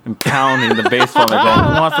pounding and pounding the baseball. And they're going,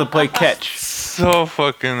 "Who wants to play catch?" So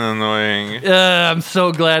fucking annoying. I'm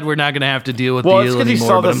so glad we're not going to have to deal with Well, the it's eel because he anymore,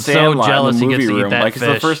 saw but the I'm so Sandlot jealous in the he gets movie to eat room. that Like it's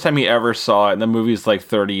fish. the first time he ever saw it, and the movie's like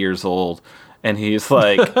 30 years old, and he's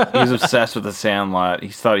like he's obsessed with the Sandlot. He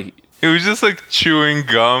thought He was just like chewing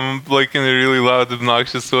gum, like in a really loud,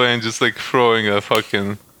 obnoxious way, and just like throwing a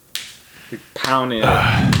fucking. pounding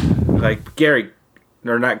it. Like Gary,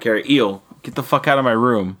 or not Gary, Eel, get the fuck out of my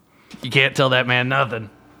room. You can't tell that man nothing.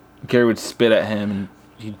 Gary would spit at him, and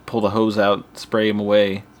he'd pull the hose out, spray him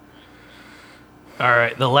away. All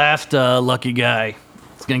right, the last lucky guy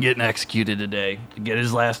that's going to get executed today to get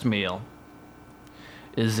his last meal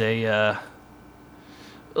is a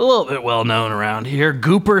little bit well known around here,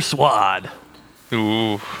 Gooper Swad.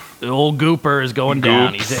 Ooh. The old Gooper is going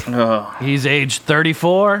down. He's age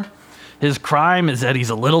 34. His crime is that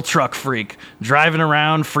he's a little truck freak, driving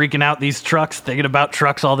around, freaking out these trucks, thinking about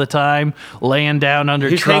trucks all the time, laying down under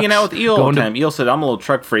He's trucks. hanging out with Eel all going the to- time. Eel said, "I'm a little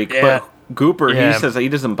truck freak," Yeah. but Gooper, Yeah. he says that he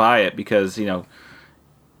doesn't buy it because Eel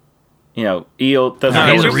doesn't. No,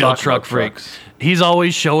 know he's what a to real talk truck about freak. trucks. He's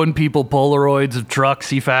always showing people Polaroids of trucks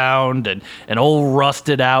he found and old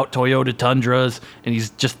rusted out Toyota Tundras. And he's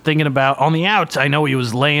just thinking about on the outs. I know he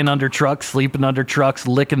was laying under trucks, sleeping under trucks,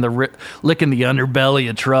 licking the underbelly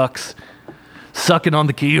of trucks, sucking on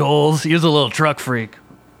the keyholes. He was a little truck freak.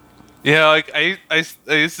 Yeah, like I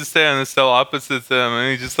used to stay on the cell opposite to him,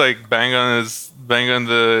 and he just like bang on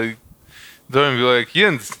the door and be like,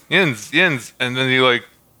 Jens, and then he like,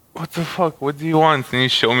 what the fuck? What do you want? And he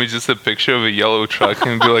showed me just a picture of a yellow truck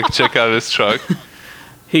and be like, check out this truck.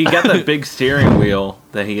 He got that big steering wheel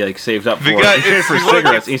that he like saved up for. The guy- He saved for it's like-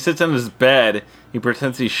 cigarettes. He sits on his bed. He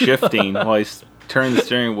pretends he's shifting while he's turning the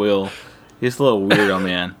steering wheel. He's a little weirdo,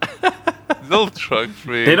 man. Little truck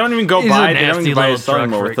freak. They don't even go He's a by. They don't nasty even buy little his son truck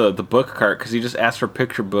anymore with freak. the book cart because he just asks for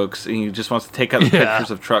picture books and he just wants to take out the Yeah.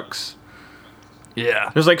 pictures of trucks.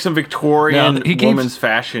 Yeah. There's like some Victorian No, he keeps- woman's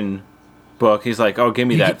fashion book. He's like, "Oh, give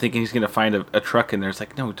me that," thinking he's gonna find a truck in there. It's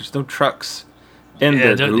like, no, there's no trucks in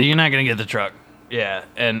there. You're not gonna get the truck. Yeah,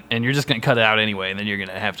 and you're just gonna cut it out anyway, and then you're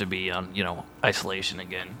gonna have to be on isolation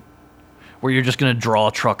again, where you're just gonna draw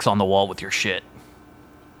trucks on the wall with your shit.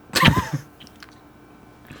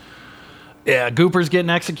 Yeah, Gooper's getting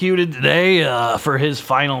executed today for his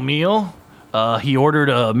final meal. He ordered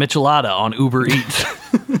a michelada on Uber Eats.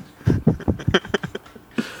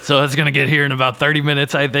 So it's going to get here in about 30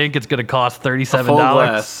 minutes, I think. It's going to cost $37. A full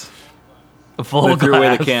glass. A full They glass. threw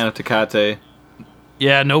away the can of Tecate.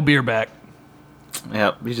 Yeah, no beer back.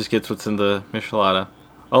 Yeah, he just gets what's in the michelada.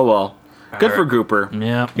 Oh, well. Good for Gooper.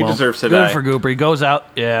 Yeah, He deserves to good die. for Gooper. He goes out.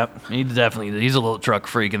 Yeah, he's a little truck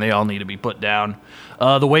freak, and they all need to be put down.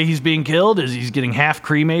 The way he's being killed is he's getting half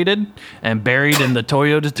cremated and buried in the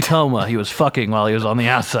Toyota Tacoma he was fucking while he was on the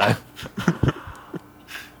outside.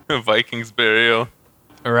 Vikings burial.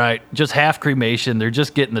 All right, just half cremation. They're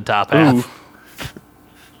just getting the top half. Ooh.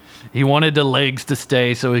 He wanted the legs to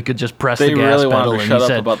stay so he could just press They the gas really pedal. wanted to And shut he up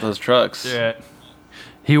said, about those trucks. Yeah.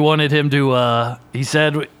 He wanted him to. He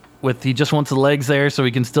said he just wants the legs there so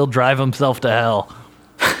he can still drive himself to hell.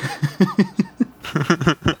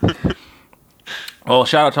 Well,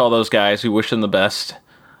 shout out to all those guys. We wish them the best.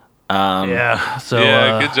 Yeah. So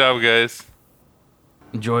Good job, guys.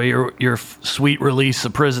 enjoy your sweet release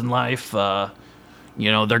of prison life. They're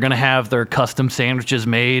gonna have their custom sandwiches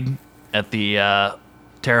made at the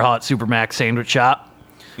Terre Haute Supermax sandwich shop.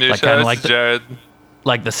 Yeah, Like, shout kinda out like to Jared.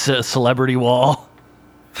 Like the celebrity wall.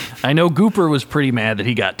 I know Gooper was pretty mad that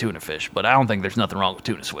he got tuna fish, but I don't think there's nothing wrong with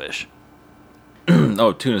tuna fish.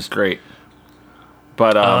 Oh, tuna's great.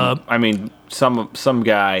 But, I mean, some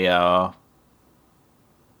guy,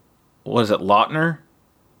 what is it, Lautner?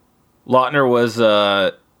 Lautner was,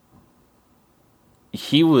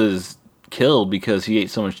 he was killed because he ate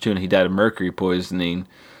so much tuna he died of mercury poisoning.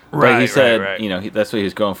 But he said, right. that's what he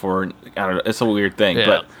was going for. I don't know. It's a weird thing, Yeah.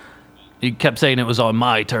 but He kept saying it was on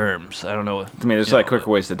my terms. I don't know. I mean, there's like quicker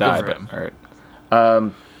ways to die. for But him. all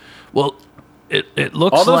right, Well, it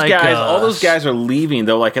looks all those like guys, all those guys are leaving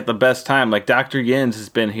though. Like at the best time, like Dr. Yins has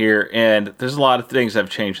been here, and there's a lot of things that have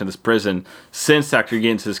changed in this prison since Dr.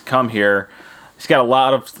 Yins has come here. He's got a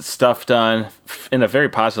lot of stuff done in a very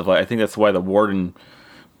positive way. I think that's why the warden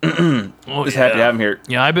is happy to have him here.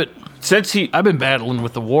 Yeah, I've been battling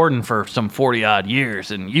with the warden for some 40 odd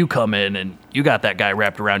years, and you come in and you got that guy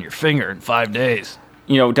wrapped around your finger in 5 days.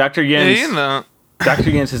 Dr. Yins. Yeah, Dr.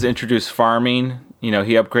 Yins has introduced farming. He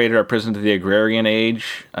upgraded our prison to the agrarian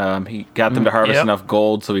age. He got them to harvest Yep. enough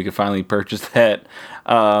gold so we could finally purchase that.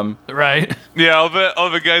 Right? Yeah, all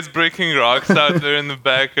the guys breaking rocks out there in the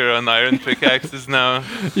back are on iron pickaxes now.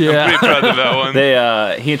 Yeah. I'm pretty proud of that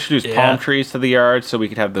one. He introduced Yeah. palm trees to the yard so we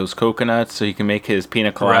could have those coconuts so he can make his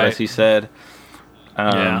pina coladas, Right. he said.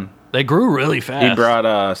 Yeah. They grew really fast. He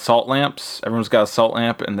brought salt lamps. Everyone's got a salt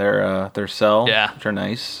lamp in their cell, Yeah. which are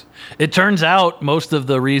nice. It turns out most of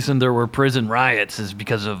the reason there were prison riots is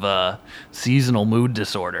because of seasonal mood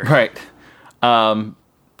disorder. Right.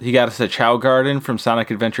 He got us a Chow Garden from Sonic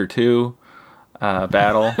Adventure 2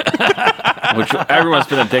 battle, which everyone's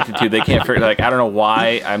been addicted to. They can't figure, I don't know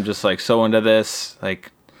why. I'm just, so into this.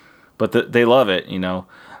 But they love it,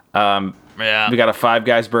 Yeah. We got a Five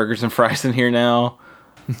Guys Burgers and Fries in here now.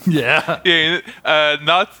 Yeah. Yeah,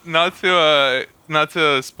 not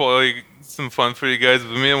to spoil some fun for you guys,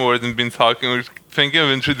 but me and Warden have been talking. We're thinking of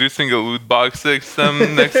introducing a loot box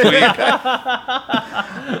system next week.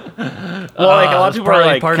 Well, a lot of people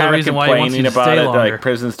are part of the kind of reason why he wants you complaining to about stay it. longer. Like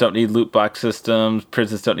prisons don't need loot box systems,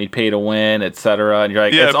 prisons don't need pay to win, etc. And you're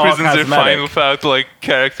like, Yeah, it's all prisons are fine cosmetic. without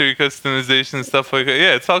character customization and stuff like that.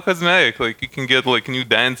 Yeah, it's all cosmetic. You can get new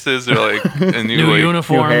dances or a new New New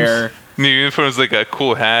uniforms. hair, new uniforms, a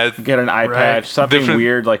cool hat. get an eye Right. patch, something Different-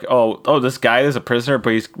 weird like this guy is a prisoner,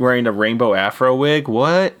 but he's wearing a rainbow afro wig.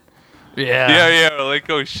 What? Yeah,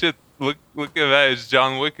 oh shit. Look at that! It's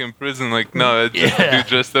John Wick in prison. No, that's just a Yeah. dude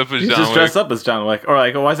dressed up as He's John just Wick. dressed up as John Wick, or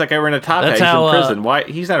why is that guy wearing a top hat? That's He's how, in prison. Why?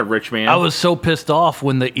 He's not a rich man. I was so pissed off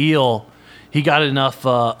when the eel, he got enough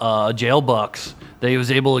jail bucks that he was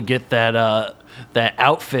able to get that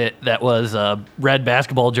outfit that was a red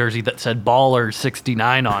basketball jersey that said Baller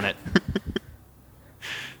 69 on it.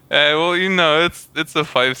 Well, it's a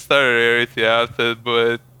 5-star rarity outfit,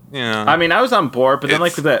 but I mean, I was on board, but then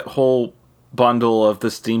It's- that whole bundle of the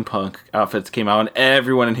steampunk outfits came out, and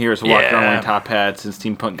everyone in here is walking around Yeah. wearing top hats and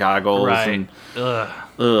steampunk goggles. Right. And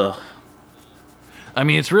Ugh. I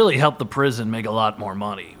mean, it's really helped the prison make a lot more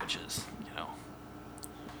money, which is,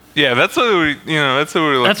 yeah, that's what we're looking That's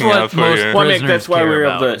what out for most here. Well, I mean, prisoners that's why care we're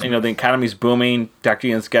able about, to, the economy's booming. Dr.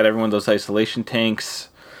 Ian's got everyone those isolation tanks.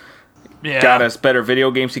 got us better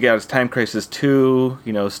video games. He got us Time Crisis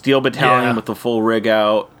 2, Steel Battalion with the full rig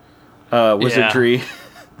out, Wizardry.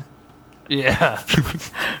 Yeah.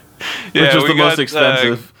 Which was the most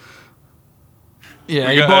expensive.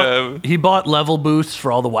 He bought level boosts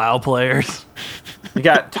for all the WoW players. You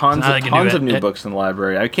got tons of new books in the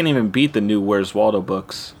library. I can't even beat the new Where's Waldo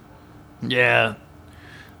books. Yeah.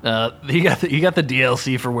 He got the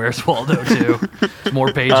DLC for Where's Waldo too.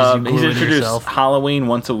 More pages you glue he's in introduced yourself. Halloween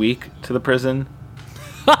once a week to the prison.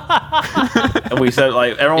 And we said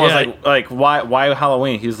everyone was like why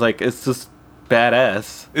Halloween? He's like, it's just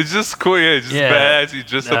badass. It's just cool, it's just badass. You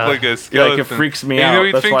dress up like a skeleton. It freaks me out.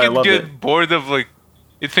 That's why I love it.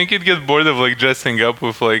 You think you'd get bored of dressing up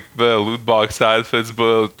with the loot box outfits,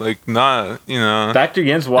 but not, Dr.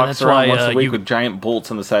 Jens walks around once a week with giant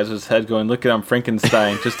bolts on the sides of his head, going, "Look at I'm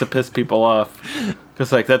Frankenstein," just to piss people off.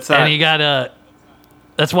 Because that's not. And he got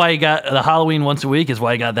that's why he got the Halloween once a week. Is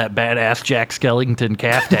why he got that badass Jack Skellington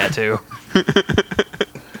calf tattoo.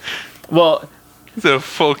 Well. It's a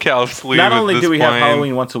full calf sleeve. Not only do we have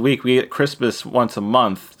Halloween once a week, we get Christmas once a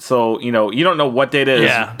month. So, you don't know what date it is.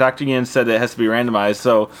 Yeah. Dr. Yin said it has to be randomized.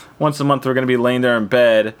 So, once a month, we're going to be laying there in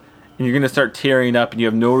bed, and you're going to start tearing up, and you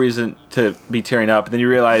have no reason to be tearing up. And then you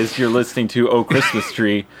realize you're listening to "Oh Christmas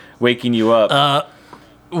Tree," waking you up.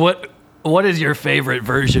 What is your favorite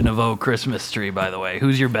version of "Oh Christmas Tree"? By the way,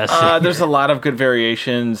 who's your best singer? There's a lot of good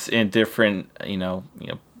variations in different,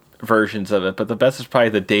 versions of it, but the best is probably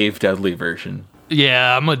the Dave Dudley version.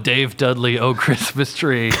 Yeah, I'm a Dave Dudley "Oh Christmas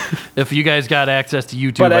Tree." If you guys got access to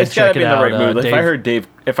YouTube, I'd check it out. But I gotta be in the right mood.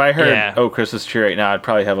 If I heard "Oh Christmas Tree" right now, I'd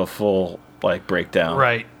probably have a full breakdown.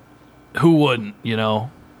 Right? Who wouldn't? You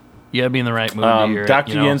gotta be in the right mood to hear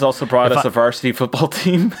Dr. Yin's also brought us a varsity football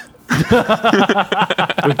team.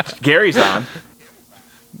 Which Gary's on.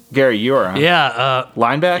 Gary, you are on. Yeah.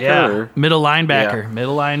 Linebacker? Yeah. Or? Middle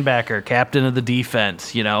linebacker, captain of the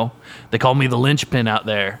defense. They call me the linchpin out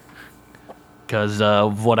there. Because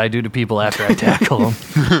of what I do to people after I tackle them.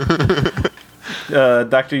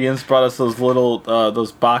 Dr. Yins brought us those little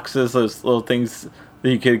those boxes, those little things that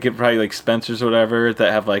you could get probably Spencer's or whatever that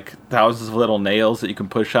have thousands of little nails that you can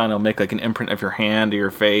push on. It'll make an imprint of your hand or your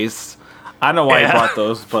face. I don't know why he bought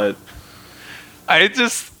those, but I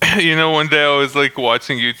just one day I was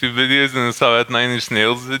watching YouTube videos and I saw that 9 Inch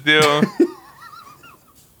Nails video.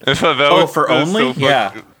 I thought that was for only?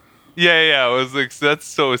 So Yeah, I was that's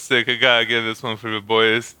so sick. I gotta give this one for the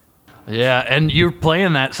boys. Yeah, and you're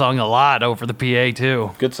playing that song a lot over the PA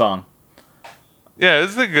too. Good song. Yeah,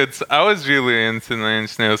 it's a good. I was really into 9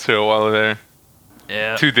 Inch Nails for a while there.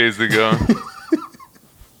 Yeah. 2 days ago.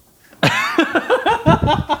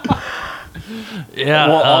 Yeah.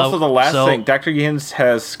 Well, also the last thing, Dr. Yins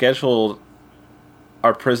has scheduled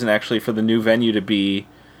our prison actually for the new venue to be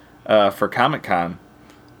for Comic-Con.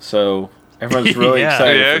 So everyone's really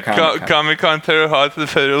excited for Comic-Con. Comic-Con Terre Haute, the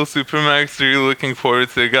Federal Supermax. Really looking forward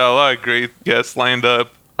to it. Got a lot of great guests lined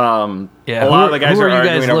up. A lot of the guys are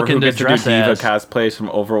arguing over who gets to do Diva cosplays from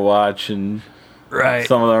Overwatch, and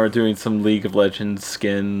some of them are doing some League of Legends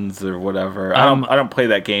skins or whatever. I don't play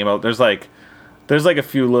that game. There's a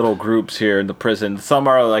few little groups here in the prison. Some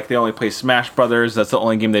are they only play Smash Brothers. That's the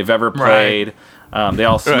only game they've ever played. They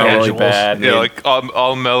all smell really bad. Yeah,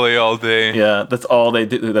 all melee all day. Yeah, that's all they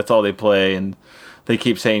do. That's all they play, and they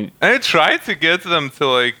keep saying. I tried to get them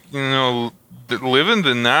to live in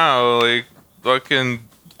the now. Fucking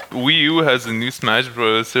Wii U has a new Smash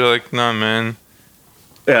Bros. They're like, nah, man.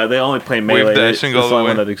 Yeah, they only play Melee. That's the only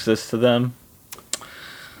one that exists to them.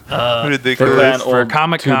 Ridiculous. For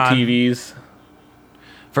Comic-Con, TVs.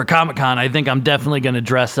 For Comic-Con, I think I'm definitely going to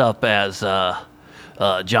dress up as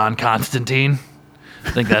John Constantine. I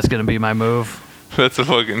think that's going to be my move. That's a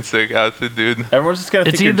fucking sick outfit, dude. Everyone's just going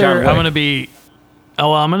to think you're John Wick.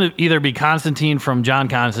 I'm going to either be Constantine from John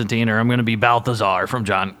Constantine, or I'm going to be Balthazar from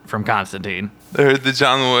Constantine. I heard the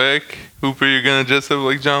John Wick. Hooper, you're going to dress up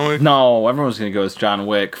like John Wick? No, everyone's going to go as John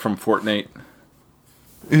Wick from Fortnite.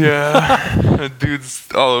 Yeah, that dude's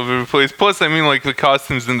all over the place. Plus, the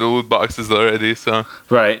costumes in the loot boxes already, so.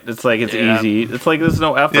 Right, it's easy. It's there's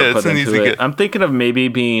no effort put into it. I'm thinking of maybe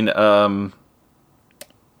being Alex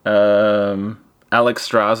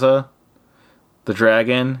Straza, the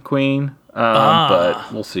Dragon Queen,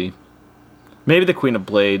 but we'll see. Maybe the Queen of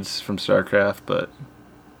Blades from StarCraft, but.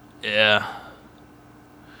 Yeah.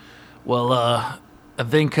 Well, I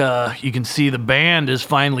think you can see the band is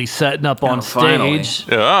finally setting up on stage.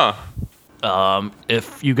 Finally. Yeah.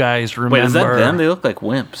 If you guys remember, wait, is that them? They look like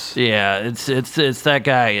wimps. Yeah, it's that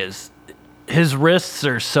guy. His wrists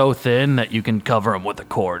are so thin that you can cover them with a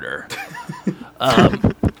quarter.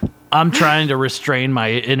 I'm trying to restrain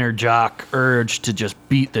my inner jock urge to just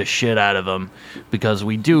beat the shit out of him because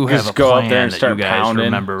we do have Just a go plan up there and that start you guys pounding,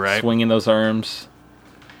 remember, right? swinging those arms.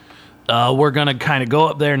 We're going to kind of go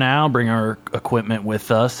up there now, bring our equipment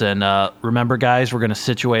with us, and remember, guys, we're going to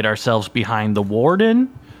situate ourselves behind the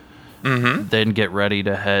warden, then get ready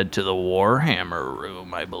to head to the Warhammer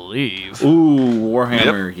room, I believe. Ooh,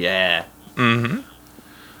 Warhammer, yeah.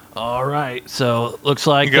 All right, so looks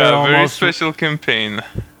like You they're got a very almost special campaign.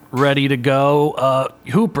 ready to go.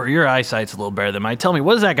 Hooper, your eyesight's a little better than mine. Tell me,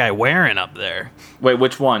 what is that guy wearing up there? Wait,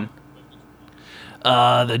 which one?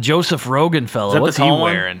 The Joseph Rogan fellow. Is that What's the he tall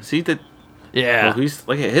one? wearing? See the? Yeah. Well, he's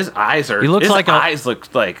look at his eyes are. He looks his like eyes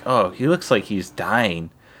look like. Oh, he looks like he's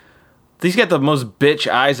dying. He's got the most bitch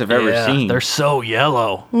eyes I've ever Yeah, seen. they're so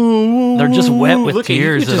yellow. They're just wet with Look, you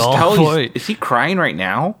tears can at just all tell points. is he crying right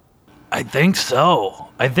now? I think so.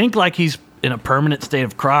 I think like he's in a permanent state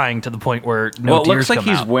of crying to the point where no Well, it tears looks like come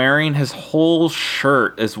he's out. wearing his whole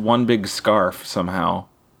shirt as one big scarf somehow.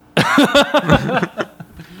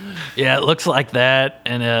 Yeah, it looks like that.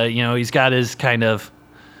 And, he's got his kind of...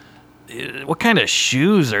 what kind of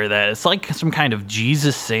shoes are that? It's like some kind of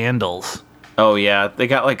Jesus sandals. Oh yeah, they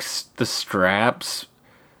got like the straps.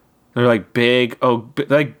 They're like big. They're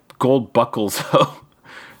like gold buckles.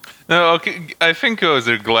 No, okay. I think those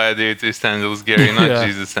are gladiator sandals, Gary, not Yeah.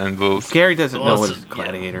 Jesus sandals. Gary doesn't know what a Listen,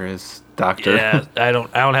 gladiator is, Doctor. Yeah, I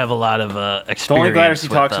don't have a lot of experience. The only gladiators he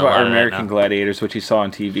with talks a about lot are of that American now. gladiators, which he saw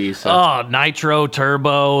on TV. So. Oh, Nitro,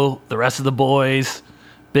 Turbo, the rest of the boys,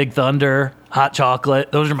 Big Thunder, Hot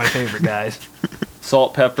Chocolate. Those are my favorite guys.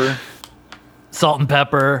 Salt, pepper. Salt and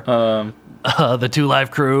Pepper, the Two Live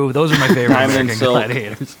Crew. Those are my favorite Diamond American Silk.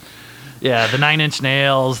 gladiators. Yeah, the 9 Inch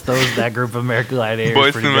Nails. That group of American gladiators.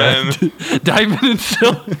 Boys pretty and good. Men. Diamond and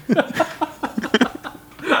Silk.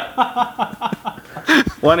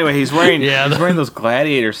 Well, anyway, he's wearing Yeah, he's wearing those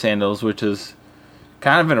gladiator sandals, which is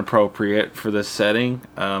kind of inappropriate for this setting,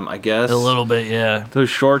 I guess. A little bit, yeah. Those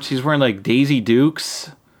shorts, he's wearing like Daisy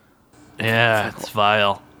Dukes. Yeah, it's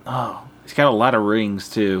vile. Oh, he's got a lot of rings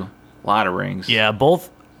too. A lot of rings. Yeah,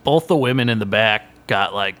 both the women in the back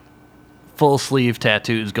got like full sleeve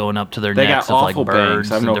tattoos going up to their They necks got of like awful birds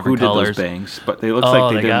bangs. I don't and know different who colors. did those bangs, but they look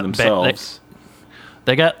like they did them themselves.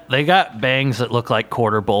 They got bangs that look like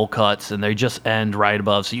quarter bowl cuts, and they just end right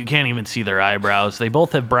above, so you can't even see their eyebrows. They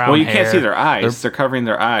both have brown Well, you hair. can't see their eyes. They're covering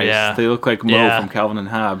their eyes. Yeah. They look like Mo Yeah. from Calvin and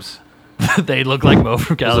Hobbes. They look like Mo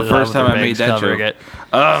from was the Calvin. first with time their I made bangs that covering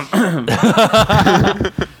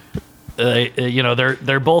it.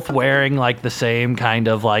 They're both wearing like the same kind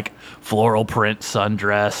of like floral print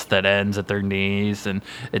sundress that ends at their knees, and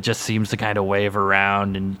it just seems to kind of wave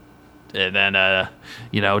around, and then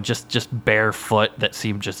just barefoot that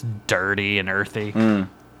seem just dirty and earthy.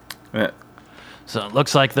 Yeah. So it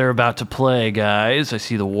looks like they're about to play, guys. I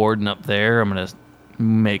see the warden up there. I'm gonna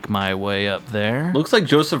make my way up there. Looks like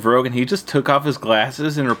Joseph Rogan. He just took off his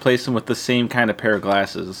glasses and replaced them with the same kind of pair of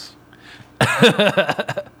glasses.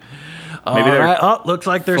 Maybe All they're right. Oh, looks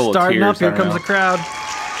like they're full of starting up. tears, I Here don't comes know. the crowd.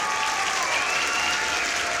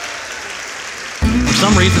 For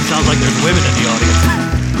some reason, it sounds like there's women in the audience.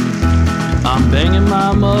 I'm banging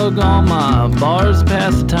my mug on my bars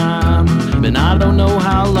past the time. Been I don't know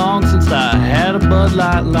how long since I had a Bud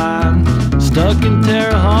Light Lime. Stuck in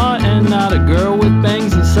Terre Haute and not a girl with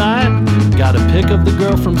bangs in sight. Got a pic of the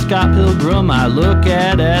girl from Scott Pilgrim I look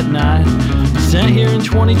at night. Sent here in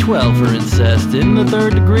 2012 for incest in the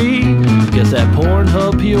 3rd degree. Guess that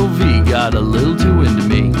Pornhub POV got a little too into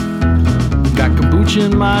me. Got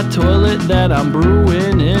kombucha in my toilet that I'm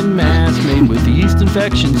brewing in mass, made with yeast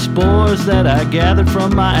infection spores that I gathered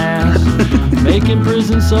from my ass. Making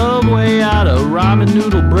prison Subway out of ramen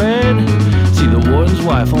noodle bread. See the warden's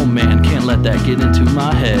wife, oh man, can't let that get into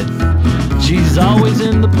my head. She's always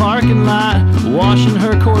in the parking lot, washing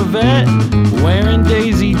her Corvette, wearing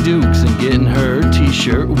Daisy Dukes and getting her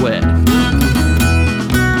t-shirt wet.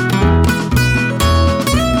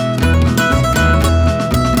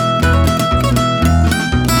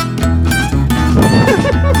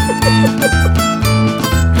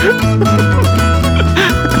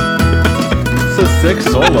 It's a sick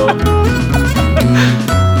solo.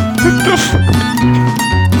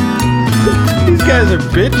 These guys are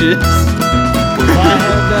bitches. If I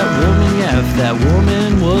had that woman, yeah, if that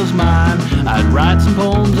woman was mine, I'd write some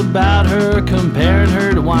poems about her, comparing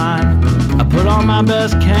her to wine. I put on my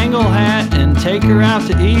best Kangol hat and take her out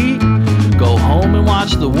to eat. Go home and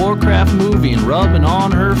watch the Warcraft movie and rubbing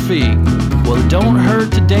on her feet. Well, it don't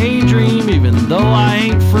hurt to daydream, even though I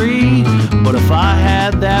ain't free. But if I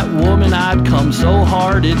had that woman, I'd come so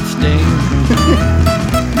hard it'd sting.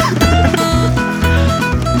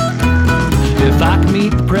 If I could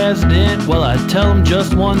meet the president, well, I'd tell him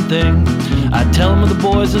just one thing. I'd tell him of the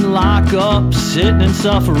boys in lockup, sitting and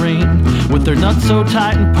suffering, with their nuts so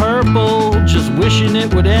tight and purple, just wishing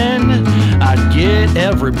it would end. I'd get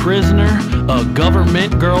every prisoner a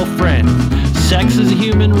government girlfriend. Sex is a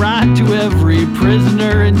human right to every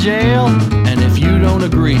prisoner in jail. And if you don't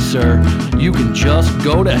agree, sir, you can just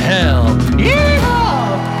go to hell.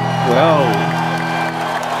 Yeehaw! Whoa.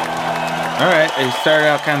 All right, it started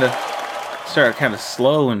out kind of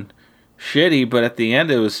slow and shitty, but at the end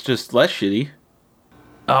it was just less shitty.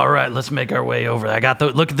 All right, let's make our way over.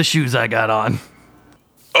 Look at the shoes I got on.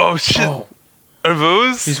 Oh shit! Oh. Are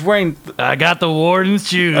those? He's wearing. I got the Warden's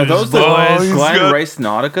shoes. Are those the boys? Glenn Rice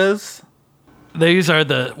Nauticas? These are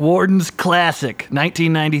the Warden's Classic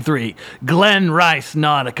 1993 Glen Rice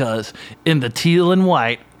Nauticas in the teal and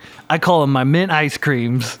white. I call them my mint ice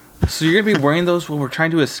creams. So you're gonna be wearing those when we're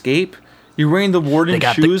trying to escape? You're wearing the Warden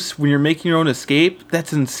shoes when you're making your own escape?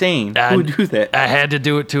 That's insane. Who would do that? I had to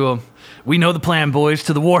do it to them. We know the plan, boys.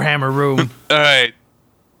 To the Warhammer room. All right.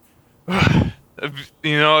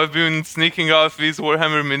 You know, I've been sneaking off these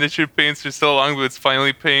Warhammer miniature paints for so long, but it's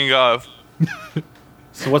finally paying off.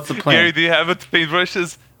 So what's the plan? Gary, do you have the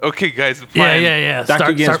paintbrushes? Okay, guys, the plan. Yeah.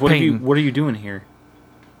 Dr. Gins, start painting. what are you doing here?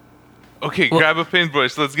 Okay, grab a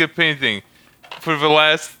paintbrush. Let's get painting. For the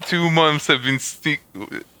last 2 months, for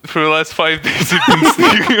the last 5 days, I've been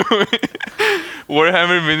sneaking away.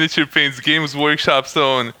 Warhammer Miniature Paints, Games Workshop's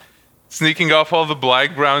own, sneaking off all the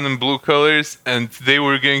black, brown, and blue colors, and they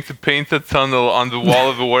were going to paint a tunnel on the wall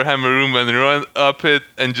of the Warhammer room and run up it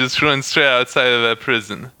and just run straight outside of that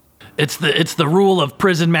prison. It's the rule of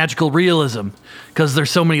prison magical realism, because there's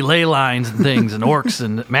so many ley lines and things and orcs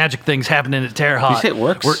and magic things happening at Terre Haute. You say it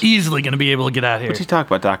works? We're easily going to be able to get out here. What's he talking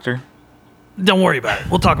about, Doctor? Don't worry about it.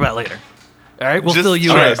 We'll talk about it later. All right, we'll Just fill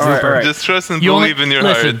you trust. in. All right. Just trust and You believe in your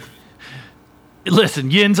heart.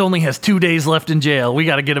 Listen, Yins only has 2 days left in jail. We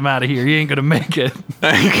got to get him out of here. He ain't going to make it.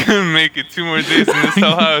 I ain't gonna make it 2 more days in this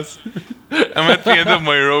hell house. I'm at the end of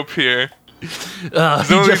my rope here. He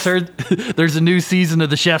just heard there's a new season of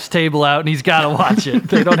The Chef's Table out, and he's got to watch it.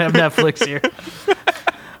 They don't have Netflix here.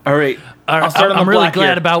 All right. I'm really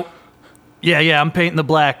glad about... Yeah, I'm painting the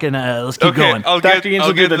black, and let's keep going. Dr. Gins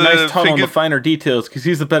will do the nice tunnel and the finer details, because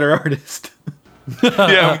he's the better artist.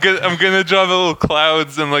 Yeah, I'm gonna draw the little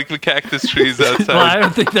clouds and like the cactus trees outside. Well, I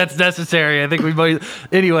don't think that's necessary. I think we might...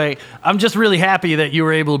 Anyway, I'm just really happy that you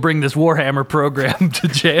were able to bring this Warhammer program to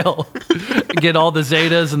jail. Get all the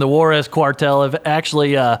Zetas and the Juarez Quartel have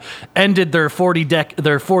actually ended their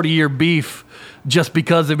 40-year beef just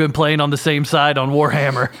because they've been playing on the same side on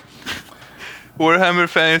Warhammer. Warhammer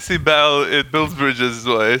Fantasy Battle, it builds bridges, is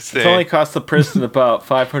what I say. It's only cost the prison about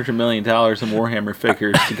 $500 million in Warhammer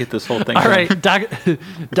figures to get this whole thing All done. right,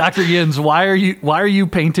 Dr. Yins, why are you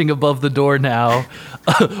painting above the door now?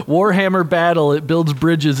 Warhammer Battle, it builds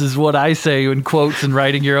bridges is what I say in quotes and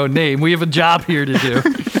writing your own name. We have a job here to do.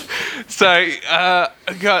 Sorry,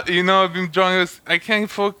 I've been drawing this. I can't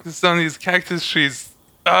focus on these cactus trees.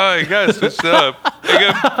 I gotta switch it up.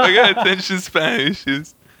 I got attention span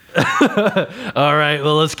issues. All right,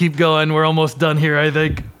 well, let's keep going. We're almost done here, I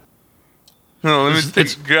think. No, let me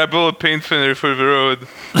grab a little paint thinner for the road.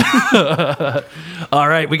 All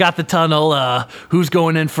right, we got the tunnel. Who's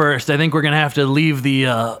going in first? I think we're going to have to leave the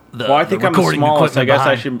Well, I think I'm the smallest. I guess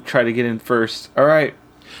I should try to get in first. All right.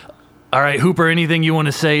 All right, Hooper, anything you want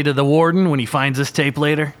to say to the warden when he finds this tape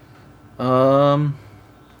later? You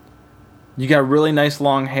got really nice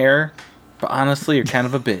long hair, but honestly, you're kind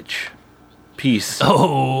of a bitch. Peace.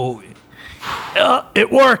 Oh,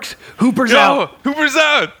 it works. Hooper's out. Hooper's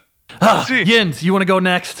out. Yins, you want to go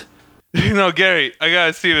next? No, Gary, I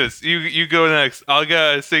gotta see this. You go next. I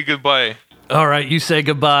gotta say goodbye. All right, you say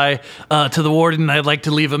goodbye to the warden. I'd like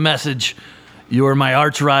to leave a message. You are my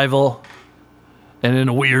arch rival, and in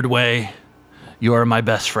a weird way, you are my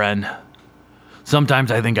best friend.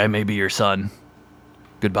 Sometimes I think I may be your son.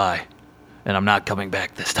 Goodbye, and I'm not coming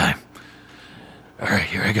back this time. All right,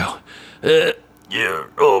 here I go. I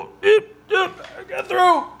got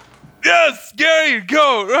through. Yes, Gary,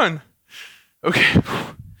 go, run. Okay.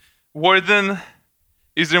 Warden,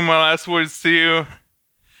 these are my last words to you.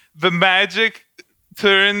 The magic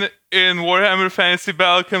turn in Warhammer Fantasy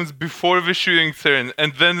Battle comes before the shooting turn,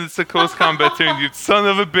 and then it's a close combat turn, you son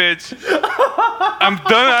of a bitch. I'm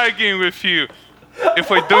done arguing with you.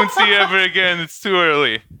 If I don't see you ever again, it's too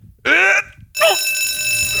early.